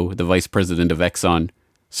 Collado, the vice president of Exxon,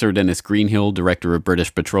 Sir Dennis Greenhill, director of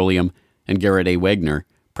British Petroleum, and Gerrit A. Wagner,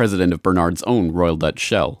 president of Bernhard's own Royal Dutch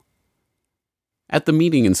Shell. At the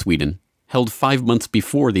meeting in Sweden, held 5 months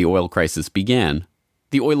before the oil crisis began,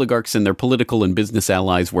 the oligarchs and their political and business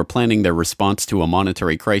allies were planning their response to a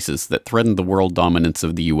monetary crisis that threatened the world dominance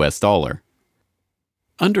of the US dollar.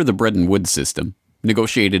 Under the Bretton Woods system,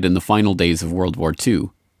 negotiated in the final days of World War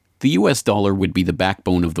II, the US dollar would be the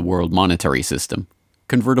backbone of the world monetary system,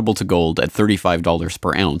 convertible to gold at $35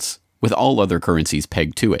 per ounce, with all other currencies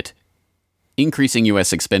pegged to it. Increasing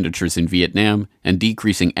US expenditures in Vietnam and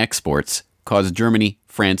decreasing exports caused Germany,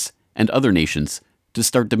 France, and other nations to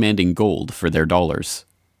start demanding gold for their dollars.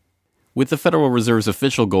 With the Federal Reserve's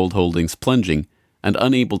official gold holdings plunging and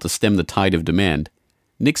unable to stem the tide of demand,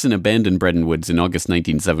 Nixon abandoned Bretton Woods in August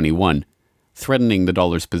 1971, threatening the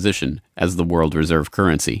dollar's position as the world reserve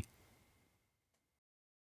currency.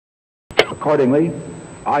 Accordingly,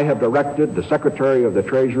 I have directed the Secretary of the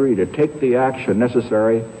Treasury to take the action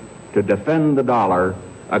necessary to defend the dollar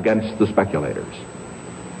against the speculators.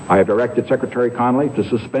 I have directed Secretary Connally to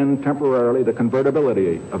suspend temporarily the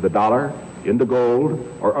convertibility of the dollar into gold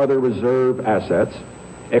or other reserve assets,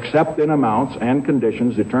 except in amounts and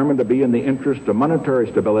conditions determined to be in the interest of monetary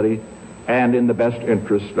stability and in the best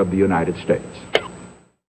interest of the United States.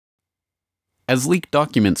 As leaked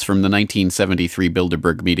documents from the 1973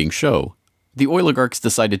 Bilderberg meeting show, the oligarchs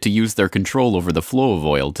decided to use their control over the flow of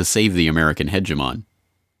oil to save the American hegemon.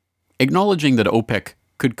 Acknowledging that OPEC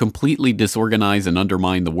could completely disorganize and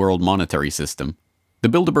undermine the world monetary system, the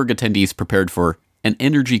Bilderberg attendees prepared for an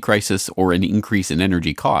energy crisis or an increase in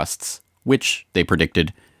energy costs, which, they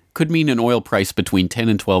predicted, could mean an oil price between $10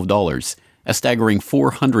 and $12, a staggering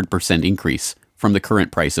 400% increase from the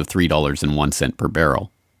current price of $3.01 per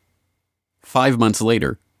barrel. 5 months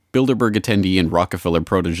later, Bilderberg attendee and Rockefeller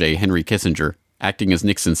protege Henry Kissinger, acting as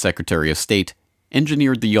Nixon's Secretary of State,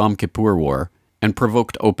 engineered the Yom Kippur War and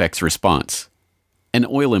provoked OPEC's response, an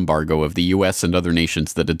oil embargo of the US and other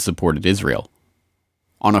nations that had supported Israel.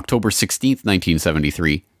 On October 16,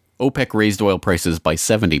 1973, OPEC raised oil prices by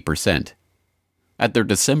 70%. At their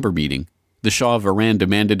December meeting, the Shah of Iran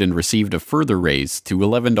demanded and received a further raise to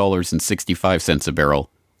 $11.65 a barrel,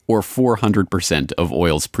 or 400% of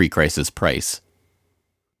oil's pre-crisis price.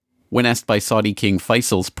 When asked by Saudi King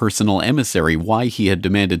Faisal's personal emissary why he had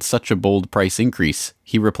demanded such a bold price increase,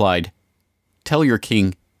 he replied, Tell your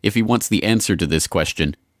king, if he wants the answer to this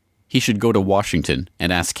question, he should go to Washington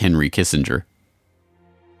and ask Henry Kissinger.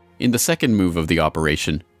 In the second move of the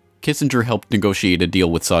operation, Kissinger helped negotiate a deal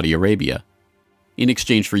with Saudi Arabia. In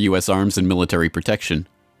exchange for U.S. arms and military protection,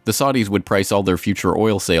 the Saudis would price all their future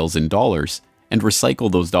oil sales in dollars and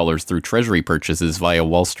recycle those dollars through treasury purchases via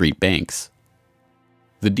Wall Street banks.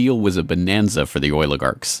 The deal was a bonanza for the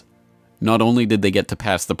oligarchs. Not only did they get to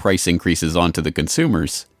pass the price increases on to the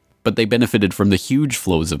consumers, but they benefited from the huge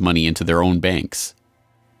flows of money into their own banks.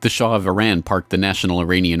 The Shah of Iran parked the National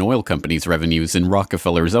Iranian Oil Company's revenues in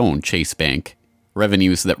Rockefeller's own Chase Bank,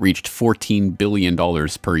 revenues that reached $14 billion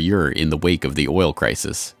per year in the wake of the oil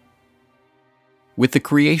crisis. With the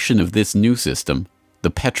creation of this new system,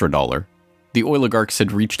 the petrodollar, the oligarchs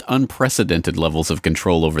had reached unprecedented levels of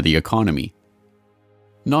control over the economy.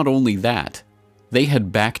 Not only that, they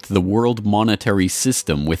had backed the world monetary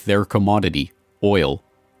system with their commodity, oil,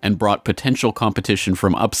 and brought potential competition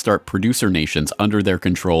from upstart producer nations under their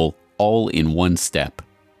control all in one step.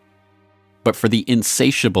 But for the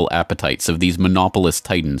insatiable appetites of these monopolist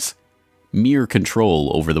titans, mere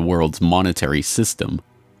control over the world's monetary system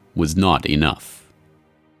was not enough.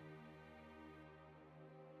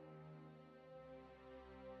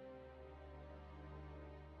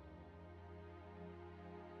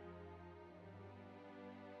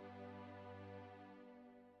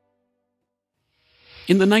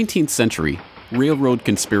 In the 19th century, railroad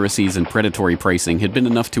conspiracies and predatory pricing had been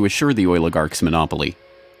enough to assure the oligarchs' monopoly.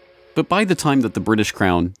 But by the time that the British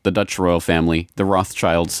Crown, the Dutch royal family, the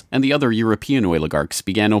Rothschilds, and the other European oligarchs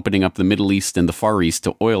began opening up the Middle East and the Far East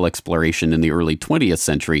to oil exploration in the early 20th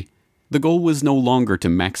century, the goal was no longer to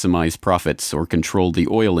maximize profits or control the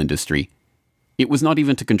oil industry. It was not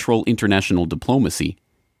even to control international diplomacy.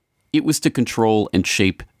 It was to control and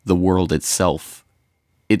shape the world itself,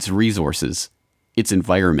 its resources, its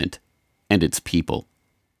environment, and its people.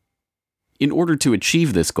 In order to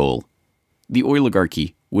achieve this goal, the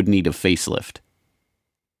oligarchy would need a facelift.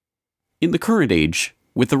 In the current age,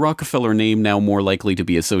 with the Rockefeller name now more likely to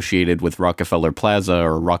be associated with Rockefeller Plaza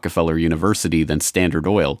or Rockefeller University than Standard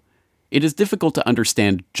Oil, it is difficult to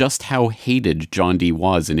understand just how hated John D.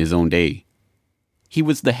 was in his own day. He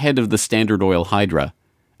was the head of the Standard Oil Hydra,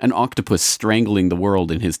 an octopus strangling the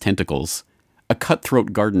world in his tentacles, a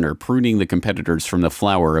cutthroat gardener pruning the competitors from the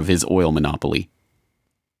flower of his oil monopoly.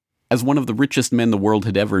 As one of the richest men the world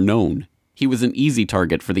had ever known, he was an easy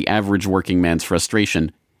target for the average working man's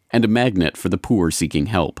frustration and a magnet for the poor seeking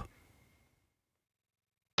help.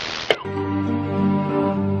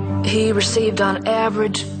 He received on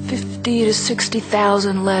average 50 to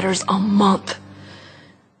 60,000 letters a month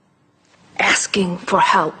asking for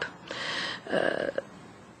help.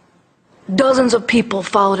 Dozens of people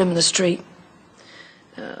followed him in the street.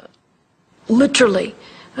 Literally,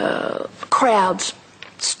 crowds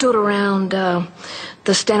stood around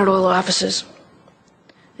the Standard Oil offices,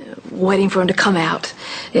 waiting for him to come out.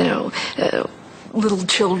 Little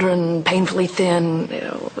children, painfully thin,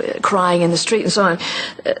 crying in the street and so on.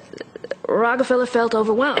 Rockefeller felt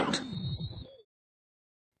overwhelmed.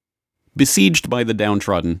 Besieged by the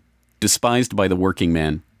downtrodden, despised by the working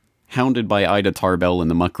man, hounded by Ida Tarbell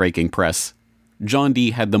and the muckraking press, John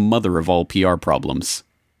D. had the mother of all PR problems.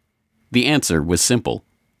 The answer was simple: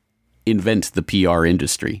 invent the PR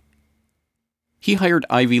industry. He hired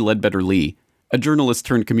Ivy Ledbetter Lee, a journalist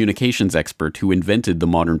turned communications expert who invented the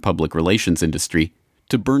modern public relations industry,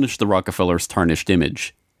 to burnish the Rockefellers' tarnished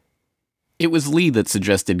image. It was Lee that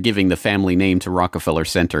suggested giving the family name to Rockefeller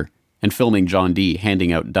Center and filming John D.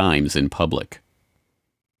 handing out dimes in public.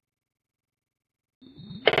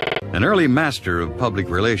 An early master of public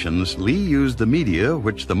relations, Lee used the media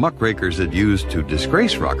which the muckrakers had used to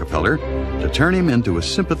disgrace Rockefeller to turn him into a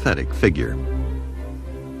sympathetic figure.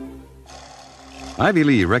 Ivy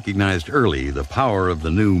Lee recognized early the power of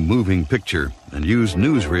the new moving picture and used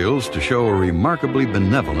newsreels to show a remarkably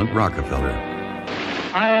benevolent Rockefeller.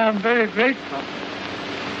 I am very grateful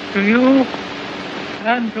to you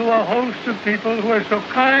and to a host of people who are so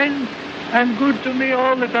kind and good to me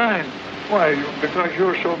all the time. Why? Because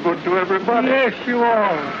you're so good to everybody. Yes, you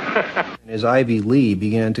are. As Ivy Lee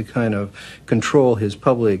began to kind of control his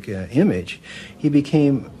public image, he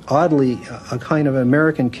became oddly a kind of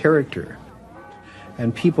American character.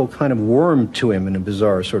 And people kind of warmed to him in a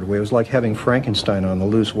bizarre sort of way. It was like having Frankenstein on the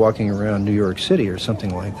loose walking around New York City or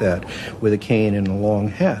something like that, with a cane and a long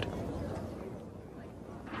hat.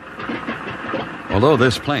 Although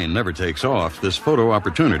this plane never takes off, this photo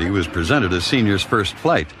opportunity was presented as Senior's first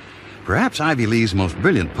flight. Perhaps Ivy Lee's most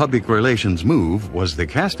brilliant public relations move was the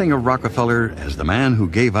casting of Rockefeller as the man who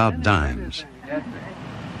gave out dimes.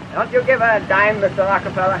 Don't you give a dime, Mr.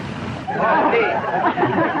 Rockefeller?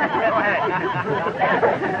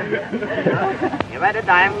 You bet a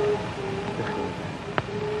dime.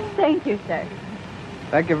 Thank you, sir.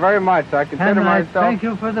 Thank you very much. I consider And I myself... thank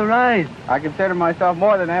you for the ride. I consider myself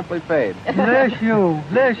more than amply paid. Bless you,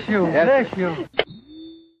 bless you, Yes. bless you.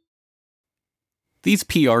 These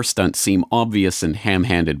PR stunts seem obvious and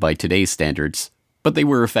ham-handed by today's standards, but they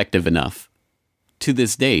were effective enough. To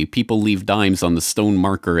this day, people leave dimes on the stone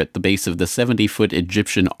marker at the base of the 70-foot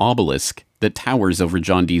Egyptian obelisk that towers over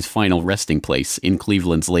John Dee's final resting place in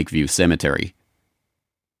Cleveland's Lakeview Cemetery.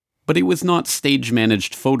 But it was not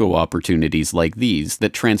stage-managed photo opportunities like these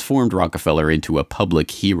that transformed Rockefeller into a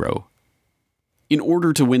public hero. In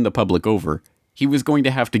order to win the public over, he was going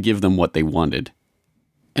to have to give them what they wanted.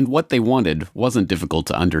 And what they wanted wasn't difficult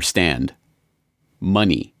to understand.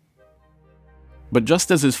 Money. But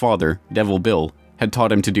just as his father, Devil Bill, had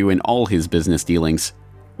taught him to do in all his business dealings,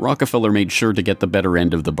 Rockefeller made sure to get the better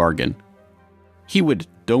end of the bargain. He would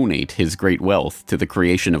donate his great wealth to the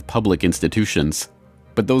creation of public institutions,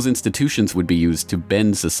 but those institutions would be used to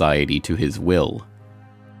bend society to his will.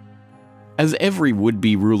 As every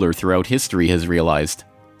would-be ruler throughout history has realized,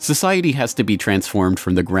 society has to be transformed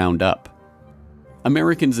from the ground up.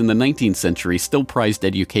 Americans in the 19th century still prized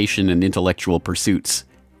education and intellectual pursuits,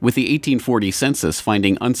 with the 1840 census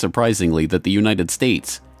finding unsurprisingly that the United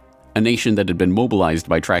States, a nation that had been mobilized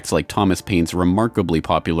by tracts like Thomas Paine's remarkably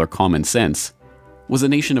popular Common Sense, was a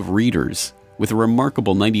nation of readers, with a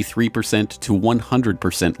remarkable 93% to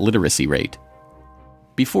 100% literacy rate.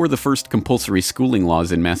 Before the first compulsory schooling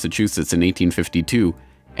laws in Massachusetts in 1852,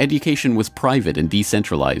 education was private and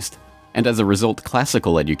decentralized, and as a result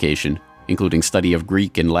classical education, including study of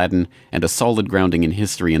Greek and Latin and a solid grounding in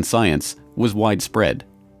history and science, was widespread.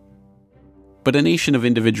 But a nation of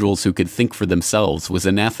individuals who could think for themselves was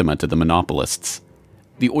anathema to the monopolists.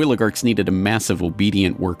 The oligarchs needed a mass of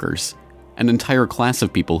obedient workers, an entire class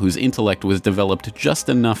of people whose intellect was developed just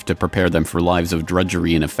enough to prepare them for lives of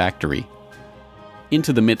drudgery in a factory.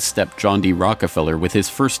 Into the midst stepped John D. Rockefeller with his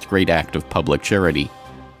first great act of public charity,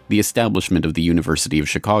 the establishment of the University of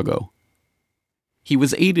Chicago. He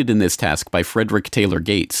was aided in this task by Frederick Taylor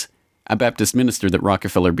Gates, a Baptist minister that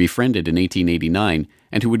Rockefeller befriended in 1889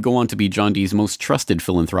 and who would go on to be John Dee's most trusted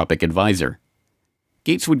philanthropic advisor.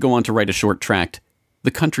 Gates would go on to write a short tract,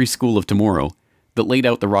 The Country School of Tomorrow, that laid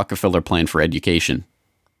out the Rockefeller plan for education.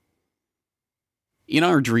 In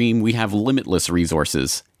our dream, we have limitless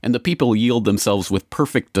resources, and the people yield themselves with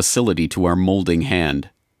perfect docility to our molding hand.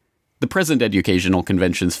 The present educational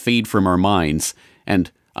conventions fade from our minds,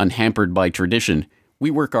 and, unhampered by tradition, we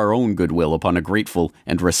work our own goodwill upon a grateful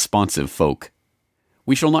and responsive folk.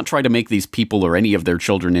 We shall not try to make these people or any of their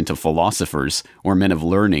children into philosophers, or men of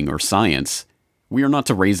learning or science. We are not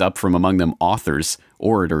to raise up from among them authors,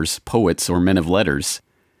 orators, poets, or men of letters.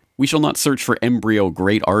 We shall not search for embryo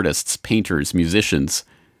great artists, painters, musicians,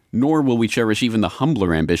 nor will we cherish even the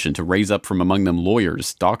humbler ambition to raise up from among them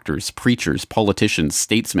lawyers, doctors, preachers, politicians,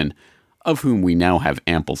 statesmen, of whom we now have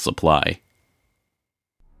ample supply.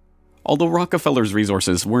 Although Rockefeller's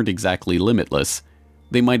resources weren't exactly limitless,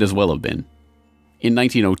 they might as well have been. In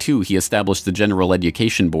 1902, he established the General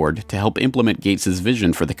Education Board to help implement Gates's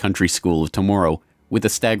vision for the Country School of Tomorrow with a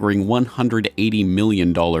staggering $180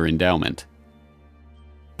 million endowment.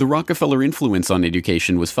 The Rockefeller influence on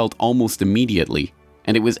education was felt almost immediately,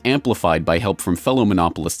 and it was amplified by help from fellow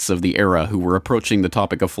monopolists of the era who were approaching the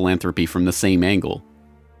topic of philanthropy from the same angle.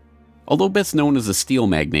 Although best known as a steel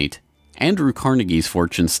magnate, Andrew Carnegie's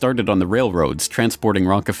fortune started on the railroads transporting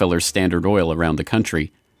Rockefeller's Standard Oil around the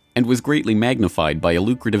country, and was greatly magnified by a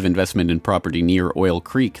lucrative investment in property near Oil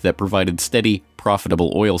Creek that provided steady,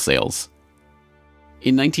 profitable oil sales.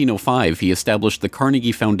 In 1905, he established the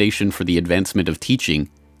Carnegie Foundation for the Advancement of Teaching,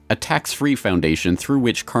 a tax-free foundation through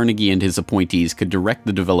which Carnegie and his appointees could direct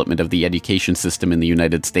the development of the education system in the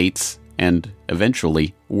United States, and,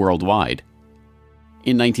 eventually, worldwide.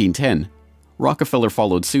 In 1910, Rockefeller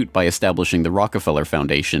followed suit by establishing the Rockefeller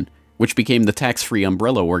Foundation, which became the tax-free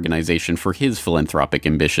umbrella organization for his philanthropic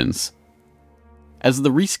ambitions. As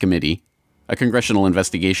the Reese Committee, a congressional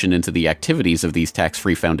investigation into the activities of these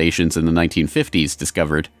tax-free foundations in the 1950s,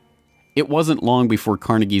 discovered, it wasn't long before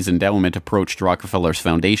Carnegie's endowment approached Rockefeller's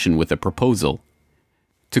foundation with a proposal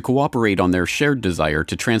to cooperate on their shared desire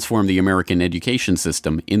to transform the American education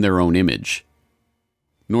system in their own image.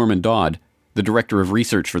 Norman Dodd, the director of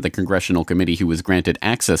research for the congressional committee who was granted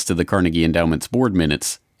access to the Carnegie Endowment's board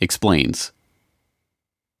minutes, explains.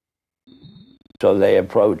 So they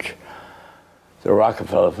approach the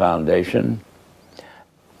Rockefeller Foundation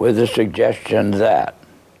with the suggestion that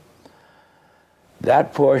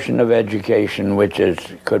that portion of education which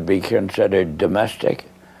could be considered domestic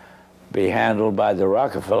be handled by the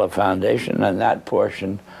Rockefeller Foundation, and that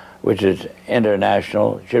portion, which is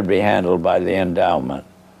international, should be handled by the endowment.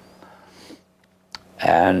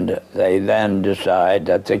 And they then decide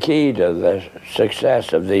that the key to the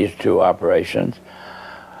success of these two operations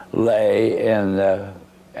lay in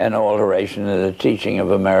an alteration in the teaching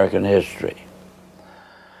of American history.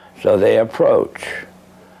 So they approach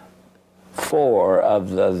 4 of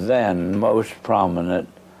the then most prominent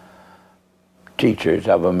teachers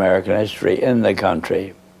of American history in the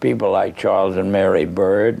country, people like Charles and Mary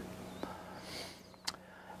Bird,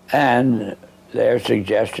 and their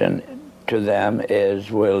suggestion to them is,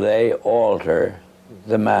 will they alter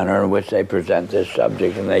the manner in which they present this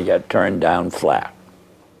subject, and they get turned down flat.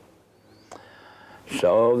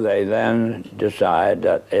 So they then decide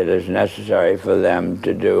that it is necessary for them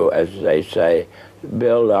to do, as they say,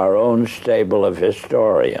 build our own stable of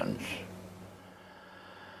historians.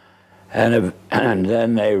 And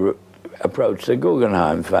then they approach the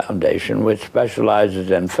Guggenheim Foundation, which specializes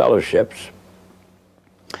in fellowships,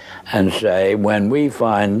 and say, when we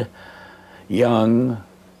find young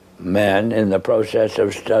men in the process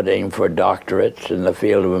of studying for doctorates in the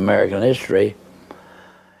field of American history,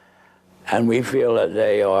 and we feel that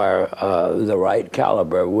they are the right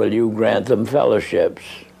caliber, will you grant them fellowships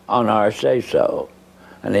on our say-so?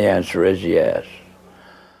 And the answer is yes.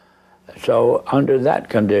 So under that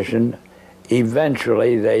condition,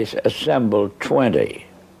 eventually they assemble 20.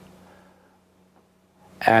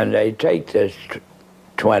 And they take this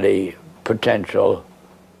 20 potential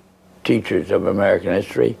teachers of American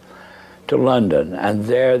history to London, and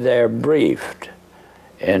there they're briefed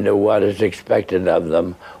into what is expected of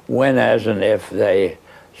them when, as and if they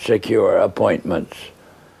secure appointments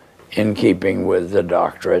in keeping with the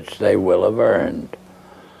doctorates they will have earned.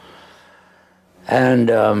 And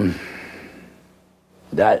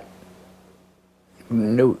that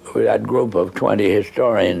group of 20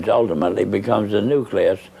 historians ultimately becomes the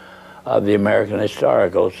nucleus of the American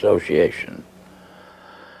Historical Association.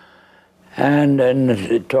 And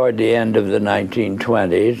then toward the end of the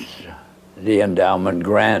 1920s, the endowment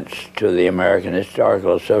grants to the American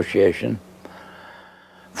Historical Association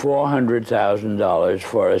 $400,000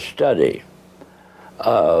 for a study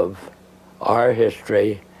of our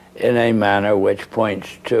history in a manner which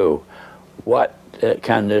points to what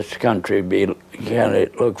can this country can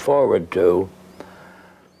it look forward to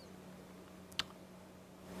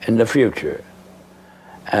in the future.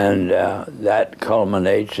 And that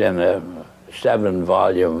culminates in a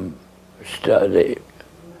 7-volume study,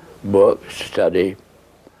 the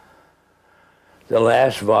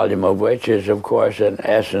last volume of which is, of course, in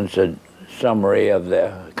essence, a summary of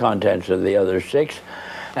the contents of the other 6.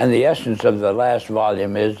 And the essence of the last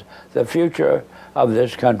volume is the future of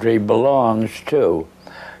this country belongs to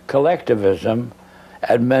collectivism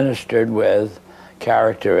administered with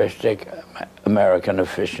characteristic American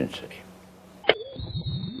efficiency.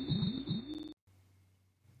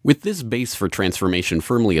 With this base for transformation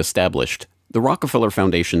firmly established, the Rockefeller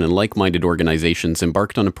Foundation and like-minded organizations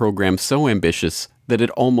embarked on a program so ambitious that it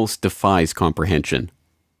almost defies comprehension.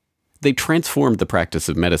 They transformed the practice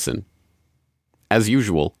of medicine. As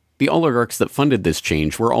usual, the oligarchs that funded this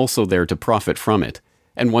change were also there to profit from it,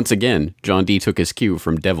 and once again, John D. took his cue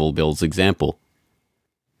from Devil Bill's example.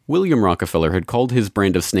 William Rockefeller had called his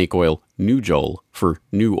brand of snake oil Nujol for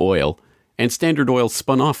new oil, and Standard Oil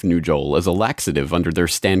spun off Nujol as a laxative under their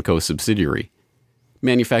Stanco subsidiary.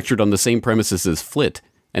 Manufactured on the same premises as Flit,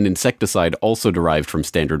 an insecticide also derived from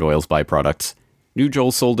Standard Oil's byproducts,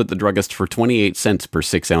 Nujol sold at the druggist for 28 cents per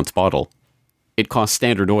 6-ounce bottle. It cost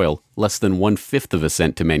Standard Oil less than 1/5 of a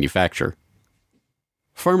cent to manufacture.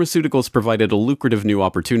 Pharmaceuticals provided a lucrative new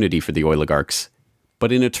opportunity for the oligarchs,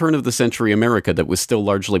 but in a turn-of-the-century America that was still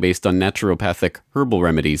largely based on naturopathic, herbal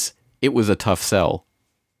remedies, it was a tough sell.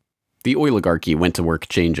 The oligarchy went to work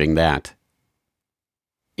changing that.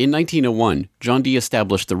 In 1901, John D.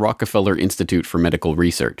 established the Rockefeller Institute for Medical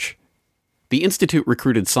Research. The institute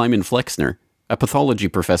recruited Simon Flexner, a pathology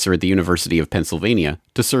professor at the University of Pennsylvania,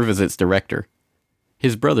 to serve as its director.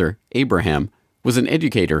 His brother, Abraham, was an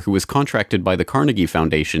educator who was contracted by the Carnegie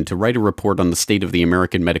Foundation to write a report on the state of the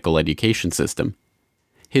American medical education system.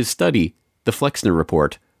 His study, the Flexner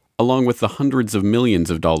Report, along with the hundreds of millions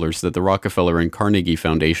of dollars that the Rockefeller and Carnegie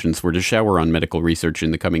Foundations were to shower on medical research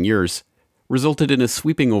in the coming years, resulted in a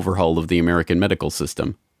sweeping overhaul of the American medical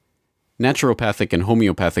system. Naturopathic and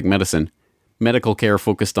homeopathic medicine, medical care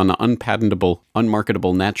focused on unpatentable,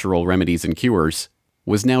 unmarketable natural remedies and cures,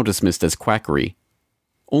 was now dismissed as quackery.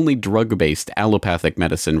 Only drug-based allopathic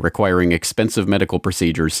medicine requiring expensive medical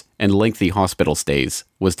procedures and lengthy hospital stays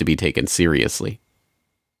was to be taken seriously.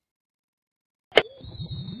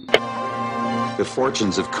 the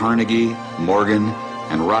fortunes of Carnegie, Morgan,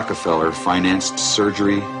 and Rockefeller financed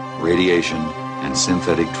surgery, radiation, and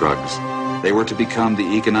synthetic drugs. They were to become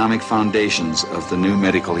the economic foundations of the new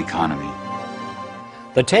medical economy.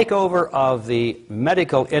 The takeover of the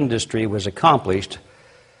medical industry was accomplished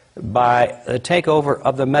by the takeover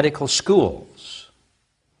of the medical schools.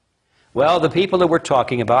 Well, the people that we're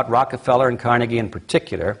talking about, Rockefeller and Carnegie in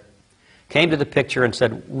particular, came to the picture and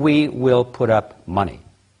said, we will put up money.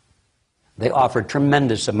 They offered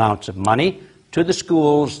tremendous amounts of money to the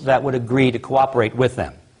schools that would agree to cooperate with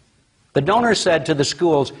them. The donors said to the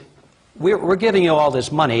schools, we're giving you all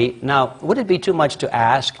this money. Now, would it be too much to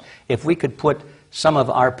ask if we could put some of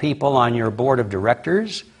our people on your board of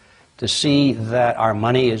directors to see that our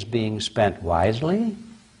money is being spent wisely?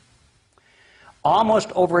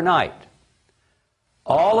 Almost overnight,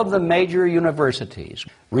 all of the major universities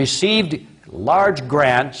received large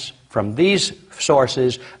grants from these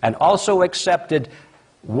sources and also accepted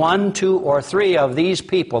 1, 2, or 3 of these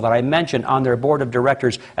people that I mentioned on their board of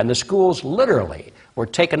directors, and the schools literally were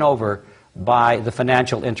taken over by the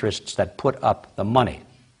financial interests that put up the money.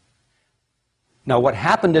 Now, what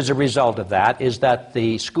happened as a result of that is that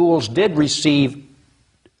the schools did receive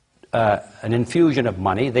an infusion of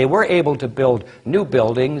money. They were able to build new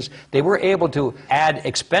buildings. They were able to add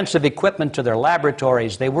expensive equipment to their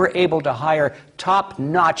laboratories. They were able to hire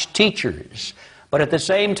top-notch teachers. But at the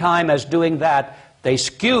same time as doing that, they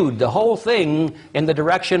skewed the whole thing in the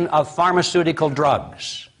direction of pharmaceutical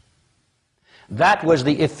drugs. That was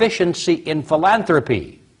the efficiency in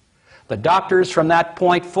philanthropy. The doctors from that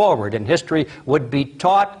point forward in history would be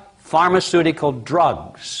taught pharmaceutical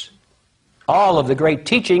drugs. All of the great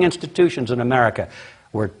teaching institutions in America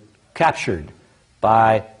were captured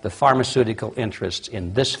by the pharmaceutical interests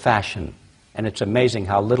in this fashion. And it's amazing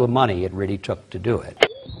how little money it really took to do it.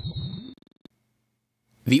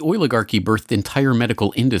 The oligarchy birthed entire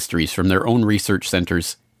medical industries from their own research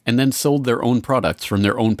centers and then sold their own products from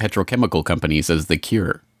their own petrochemical companies as the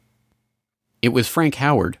cure. It was Frank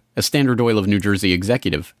Howard, a Standard Oil of New Jersey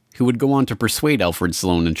executive, who would go on to persuade Alfred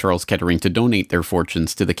Sloan and Charles Kettering to donate their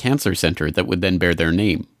fortunes to the cancer center that would then bear their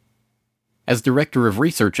name. As director of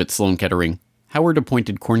research at Sloan Kettering, Howard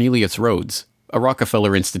appointed Cornelius Rhodes, a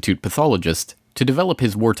Rockefeller Institute pathologist, to develop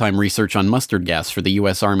his wartime research on mustard gas for the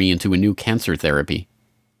U.S. Army into a new cancer therapy.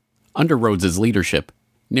 Under Rhodes's leadership,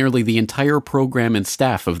 nearly the entire program and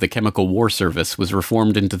staff of the Chemical War Service was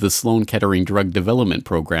reformed into the Sloan Kettering Drug Development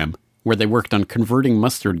Program, where they worked on converting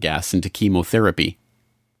mustard gas into chemotherapy.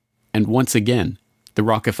 And once again, the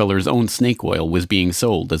Rockefellers' own snake oil was being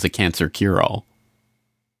sold as a cancer cure-all.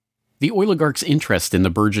 The oligarchs' interest in the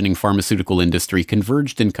burgeoning pharmaceutical industry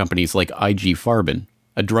converged in companies like IG Farben,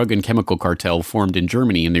 a drug and chemical cartel formed in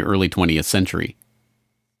Germany in the early 20th century.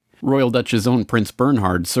 Royal Dutch's own Prince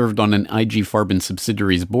Bernhard served on an IG Farben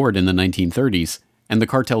subsidiary's board in the 1930s, and the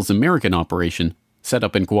cartel's American operation, set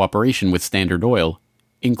up in cooperation with Standard Oil,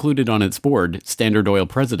 included on its board Standard Oil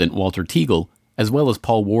president Walter Teagle, as well as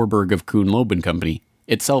Paul Warburg of Kuhn-Loeb and Company,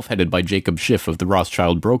 itself headed by Jacob Schiff of the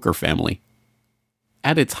Rothschild broker family.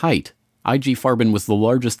 At its height, IG Farben was the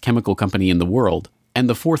largest chemical company in the world, and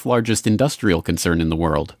the 4th largest industrial concern in the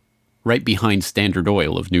world, right behind Standard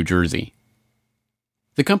Oil of New Jersey.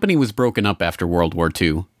 The company was broken up after World War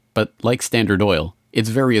II, but like Standard Oil, its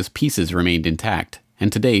various pieces remained intact,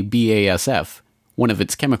 and today BASF, one of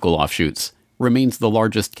its chemical offshoots, remains the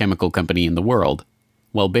largest chemical company in the world,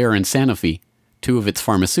 while Bayer and Sanofi, 2 of its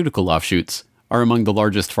pharmaceutical offshoots, are among the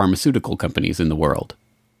largest pharmaceutical companies in the world.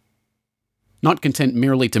 Not content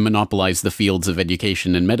merely to monopolize the fields of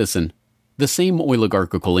education and medicine, the same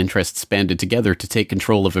oligarchical interests banded together to take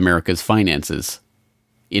control of America's finances.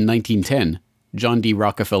 In 1910, John D.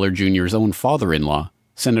 Rockefeller Jr.'s own father-in-law,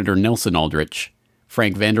 Senator Nelson Aldrich,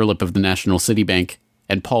 Frank Vanderlip of the National City Bank,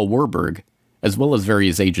 and Paul Warburg, as well as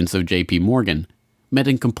various agents of J.P. Morgan, met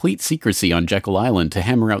in complete secrecy on Jekyll Island to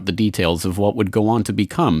hammer out the details of what would go on to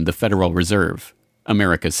become the Federal Reserve,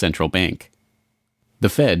 America's central bank. The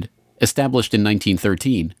Fed, established in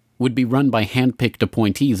 1913, would be run by hand-picked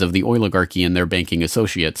appointees of the oligarchy and their banking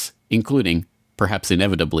associates, including, perhaps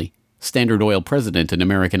inevitably, Standard Oil president and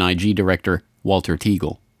American IG director Walter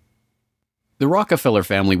Teagle. The Rockefeller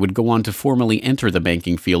family would go on to formally enter the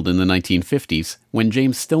banking field in the 1950s when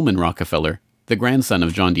James Stillman Rockefeller, the grandson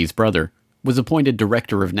of John D's brother, was appointed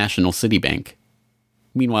director of National City Bank.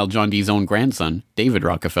 Meanwhile, John D's own grandson, David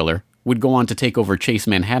Rockefeller, would go on to take over Chase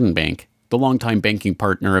Manhattan Bank, the longtime banking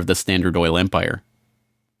partner of the Standard Oil empire.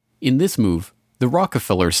 In this move, the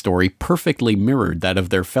Rockefeller story perfectly mirrored that of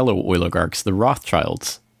their fellow oligarchs, the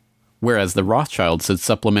Rothschilds. Whereas the Rothschilds had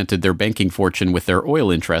supplemented their banking fortune with their oil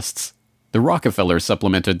interests, The Rockefellers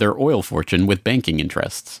supplemented their oil fortune with banking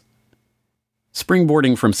interests.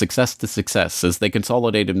 Springboarding from success to success as they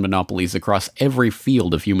consolidated monopolies across every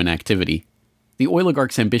field of human activity, the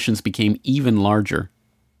oligarchs' ambitions became even larger.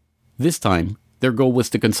 This time, their goal was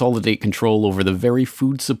to consolidate control over the very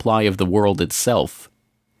food supply of the world itself.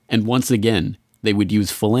 And once again, they would use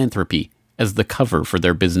philanthropy as the cover for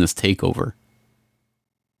their business takeover.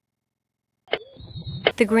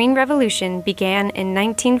 The Green Revolution began in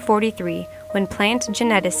 1943 when plant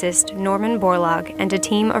geneticist Norman Borlaug and a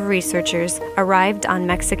team of researchers arrived on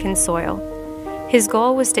Mexican soil. His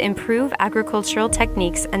goal was to improve agricultural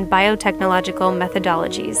techniques and biotechnological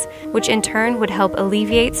methodologies, which in turn would help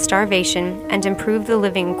alleviate starvation and improve the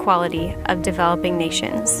living quality of developing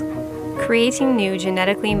nations. Creating new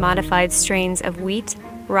genetically modified strains of wheat,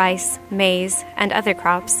 rice, maize, and other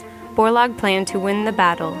crops, Borlaug planned to win the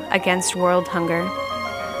battle against world hunger.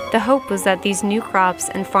 The hope was that these new crops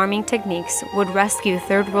and farming techniques would rescue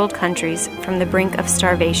third world countries from the brink of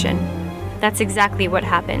starvation. That's exactly what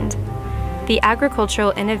happened. The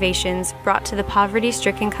agricultural innovations brought to the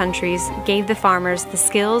poverty-stricken countries gave the farmers the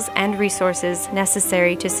skills and resources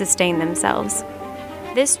necessary to sustain themselves.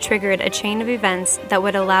 This triggered a chain of events that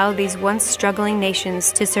would allow these once struggling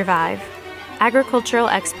nations to survive. Agricultural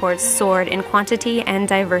exports soared in quantity and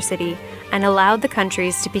diversity and allowed the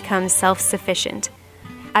countries to become self-sufficient.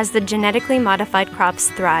 As the genetically modified crops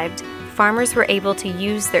thrived, farmers were able to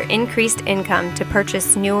use their increased income to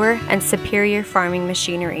purchase newer and superior farming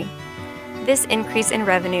machinery. This increase in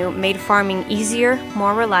revenue made farming easier,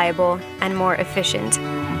 more reliable, and more efficient.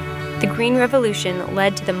 The Green Revolution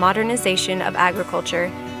led to the modernization of agriculture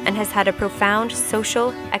and has had a profound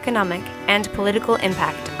social, economic, and political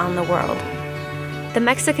impact on the world. The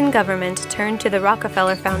Mexican government turned to the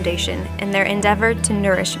Rockefeller Foundation in their endeavor to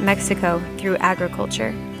nourish Mexico through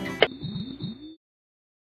agriculture.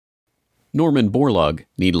 Norman Borlaug,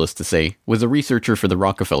 needless to say, was a researcher for the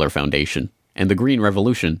Rockefeller Foundation, and the Green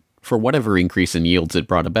Revolution, for whatever increase in yields it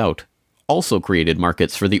brought about, also created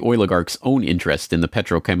markets for the oligarchs' own interest in the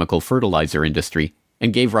petrochemical fertilizer industry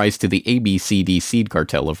and gave rise to the ABCD seed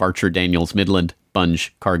cartel of Archer Daniels Midland,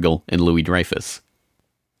 Bunge, Cargill, and Louis Dreyfus.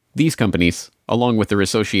 These companies, along with their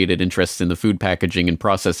associated interests in the food packaging and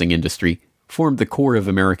processing industry, formed the core of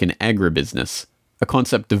American agribusiness, a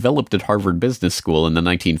concept developed at Harvard Business School in the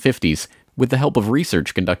 1950s with the help of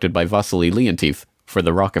research conducted by Vasily Leontief for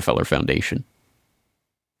the Rockefeller Foundation.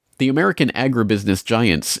 The American agribusiness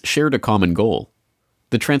giants shared a common goal: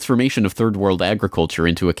 the transformation of third world agriculture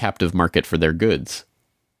into a captive market for their goods.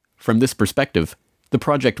 From this perspective, the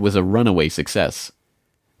project was a runaway success.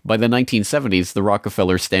 By the 1970s, the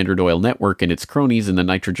Rockefeller Standard Oil network and its cronies in the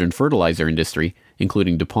nitrogen fertilizer industry,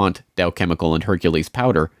 including DuPont, Dow Chemical, and Hercules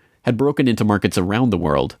Powder, had broken into markets around the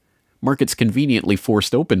world, markets conveniently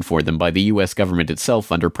forced open for them by the U.S. government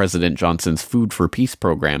itself under President Johnson's Food for Peace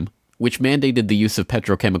program, which mandated the use of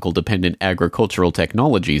petrochemical-dependent agricultural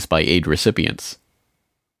technologies by aid recipients.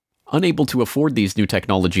 Unable to afford these new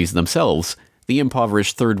technologies themselves, the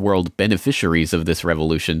impoverished Third World beneficiaries of this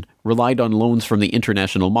revolution relied on loans from the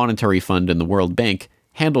International Monetary Fund and the World Bank,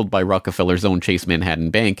 handled by Rockefeller's own Chase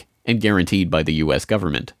Manhattan Bank and guaranteed by the U.S.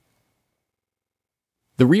 government.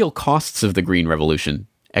 The real costs of the Green Revolution,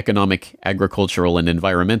 economic, agricultural, and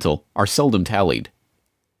environmental, are seldom tallied.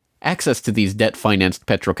 Access to these debt-financed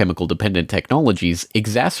petrochemical-dependent technologies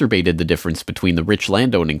exacerbated the difference between the rich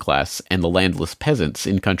landowning class and the landless peasants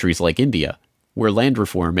in countries like India, where land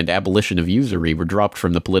reform and abolition of usury were dropped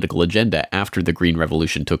from the political agenda after the Green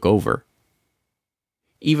Revolution took over.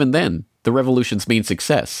 Even then, the revolution's main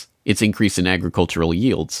success, its increase in agricultural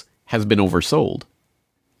yields, has been oversold.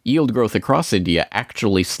 Yield growth across India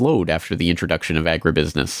actually slowed after the introduction of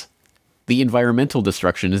agribusiness. The environmental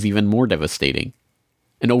destruction is even more devastating.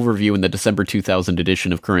 An overview in the December 2000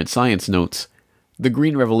 edition of Current Science notes, the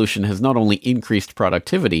Green Revolution has not only increased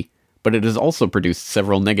productivity, but it has also produced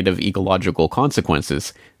several negative ecological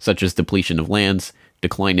consequences, such as depletion of lands,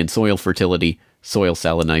 decline in soil fertility, soil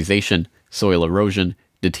salinization, soil erosion,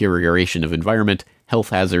 deterioration of environment, health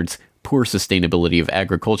hazards, poor sustainability of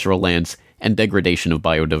agricultural lands, and degradation of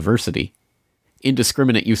biodiversity.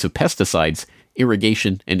 Indiscriminate use of pesticides,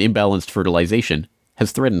 irrigation, and imbalanced fertilization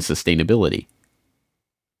has threatened sustainability.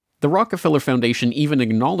 The Rockefeller Foundation even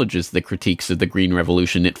acknowledges the critiques of the Green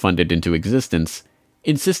Revolution it funded into existence,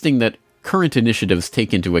 insisting that current initiatives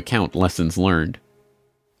take into account lessons learned.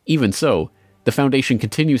 Even so, the Foundation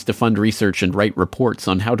continues to fund research and write reports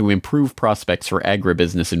on how to improve prospects for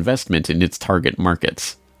agribusiness investment in its target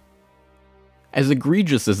markets. As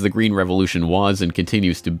egregious as the Green Revolution was and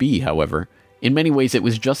continues to be, however, in many ways it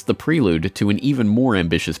was just the prelude to an even more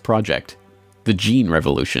ambitious project, the Gene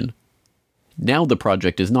Revolution. Now the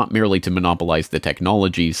project is not merely to monopolize the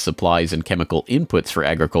technologies, supplies, and chemical inputs for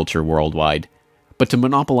agriculture worldwide, but to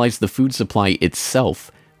monopolize the food supply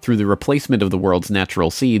itself through the replacement of the world's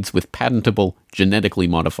natural seeds with patentable, genetically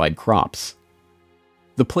modified crops.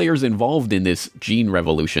 The players involved in this gene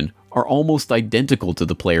revolution are almost identical to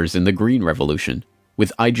the players in the green revolution,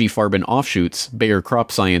 with IG Farben offshoots, Bayer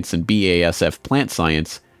Crop Science and BASF Plant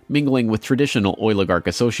Science, mingling with traditional oligarch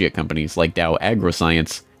associate companies like Dow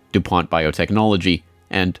AgroScience, DuPont Biotechnology,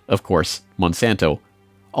 and, of course, Monsanto,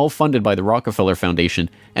 all funded by the Rockefeller Foundation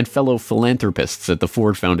and fellow philanthropists at the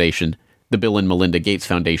Ford Foundation, the Bill and Melinda Gates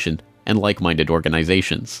Foundation, and like-minded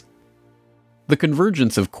organizations. The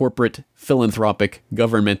convergence of corporate, philanthropic,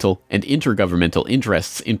 governmental, and intergovernmental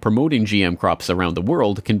interests in promoting GM crops around the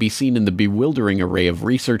world can be seen in the bewildering array of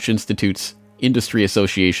research institutes, industry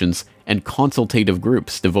associations, and consultative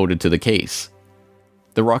groups devoted to the case.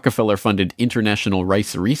 The Rockefeller-funded International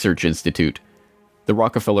Rice Research Institute, the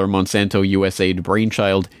Rockefeller-Monsanto USAID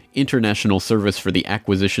Brainchild International Service for the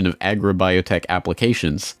Acquisition of Agribiotech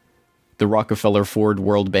Applications, the Rockefeller-Ford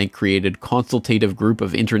World Bank-created Consultative Group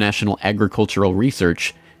of International Agricultural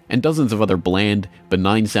Research, and dozens of other bland,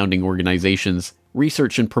 benign-sounding organizations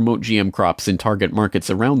research and promote GM crops in target markets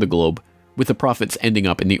around the globe, with the profits ending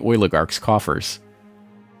up in the oligarchs' coffers.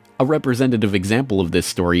 A representative example of this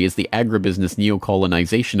story is the agribusiness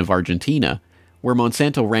neocolonization of Argentina, where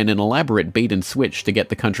Monsanto ran an elaborate bait-and-switch to get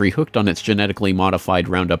the country hooked on its genetically modified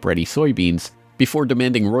Roundup-ready soybeans before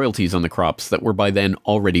demanding royalties on the crops that were by then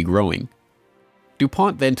already growing.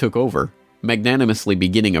 DuPont then took over, magnanimously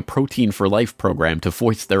beginning a Protein for Life program to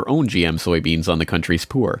foist their own GM soybeans on the country's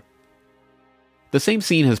poor. The same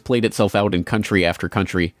scene has played itself out in country after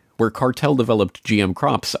country, where cartel-developed GM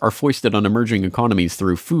crops are foisted on emerging economies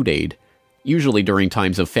through food aid, usually during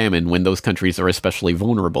times of famine when those countries are especially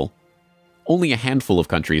vulnerable. Only a handful of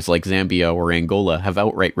countries like Zambia or Angola have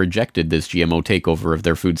outright rejected this GMO takeover of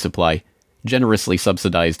their food supply, generously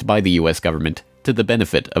subsidized by the US government to the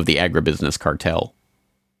benefit of the agribusiness cartel.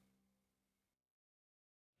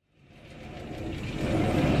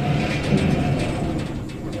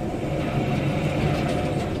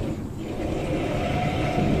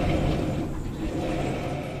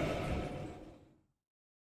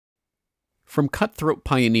 From cutthroat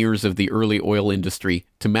pioneers of the early oil industry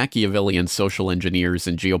to Machiavellian social engineers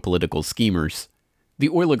and geopolitical schemers, the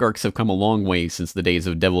oligarchs have come a long way since the days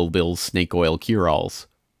of Devil Bill's snake oil cure-alls.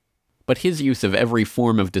 But his use of every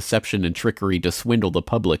form of deception and trickery to swindle the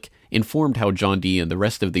public informed how John D. and the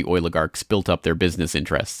rest of the oligarchs built up their business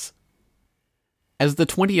interests. As the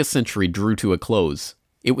 20th century drew to a close,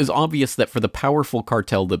 it was obvious that for the powerful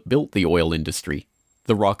cartel that built the oil industry,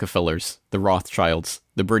 the Rockefellers, the Rothschilds,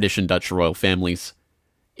 the British and Dutch royal families,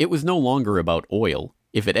 it was no longer about oil,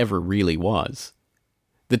 if it ever really was.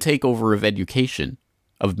 The takeover of education,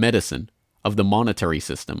 of medicine, of the monetary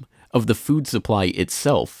system, of the food supply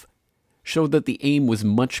itself, showed that the aim was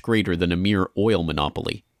much greater than a mere oil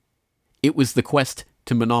monopoly. It was the quest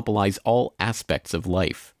to monopolize all aspects of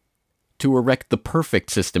life, to erect the perfect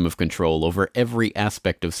system of control over every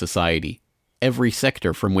aspect of society, every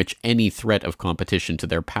sector from which any threat of competition to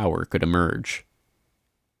their power could emerge.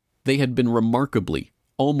 They had been remarkably,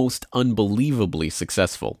 almost unbelievably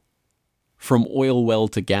successful. From oil well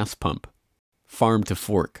to gas pump, farm to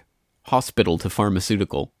fork, hospital to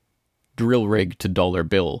pharmaceutical, drill rig to dollar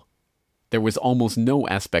bill, there was almost no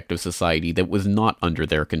aspect of society that was not under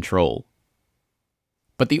their control.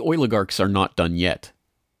 But the oligarchs are not done yet.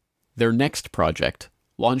 Their next project,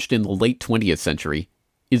 launched in the late 20th century,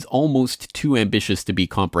 is almost too ambitious to be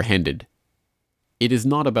comprehended. It is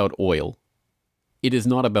not about oil. It is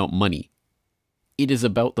not about money. It is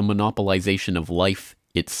about the monopolization of life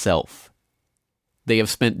itself. They have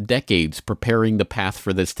spent decades preparing the path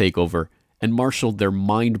for this takeover and marshaled their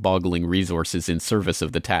mind-boggling resources in service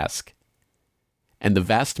of the task. And the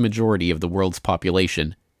vast majority of the world's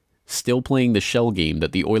population, still playing the shell game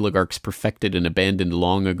that the oligarchs perfected and abandoned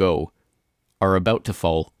long ago, are about to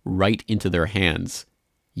fall right into their hands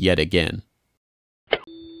yet again.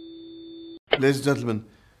 Ladies and gentlemen,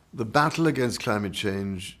 the battle against climate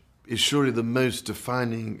change is surely the most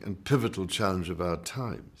defining and pivotal challenge of our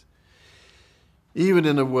times. Even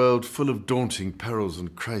in a world full of daunting perils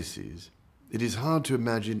and crises, it is hard to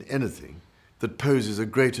imagine anything that poses a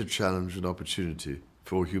greater challenge and opportunity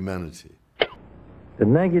for humanity. The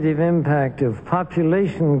negative impact of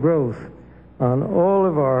population growth on all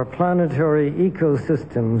of our planetary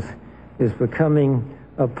ecosystems is becoming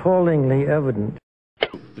appallingly evident.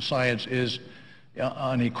 The science is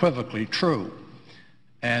unequivocally true,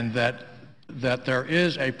 and that there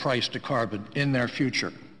is a price to carbon in their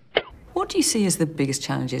future. What do you see as the biggest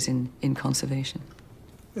challenges in conservation?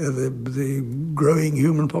 The growing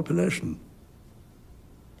human population.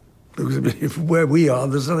 Because if where we are,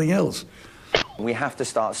 there's nothing else. We have to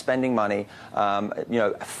start spending money,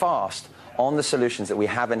 fast on the solutions that we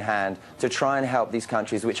have in hand to try and help these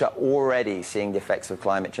countries which are already seeing the effects of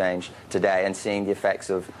climate change today and seeing the effects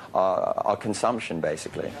of our consumption,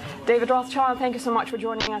 basically. David Rothschild, thank you so much for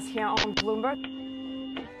joining us here on Bloomberg.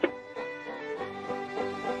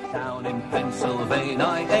 Down in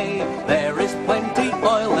Pennsylvania, there is plenty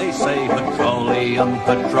oil, they say. Petroleum,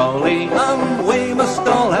 petroleum, we must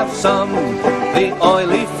all have some. The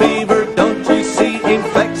oily fever, don't you see,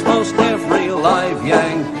 infects most every live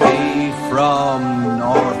Yankee. From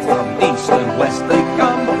north, from east and west, they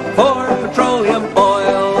come for petroleum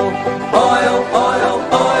oil. Oil, oil,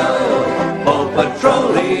 oil, oh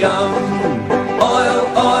petroleum. Oil,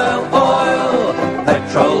 oil, oil,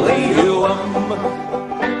 petroleum.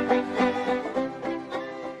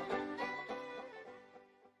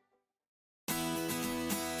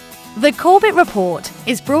 The Corbett Report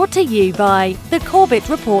is brought to you by the Corbett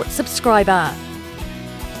Report subscriber,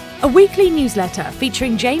 a weekly newsletter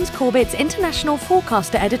featuring James Corbett's International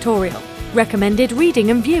Forecaster editorial, recommended reading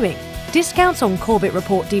and viewing, discounts on Corbett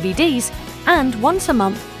Report DVDs, and once a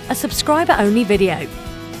month, a subscriber-only video.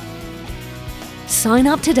 Sign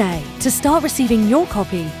up today to start receiving your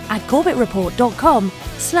copy at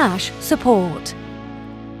corbettreport.com/support.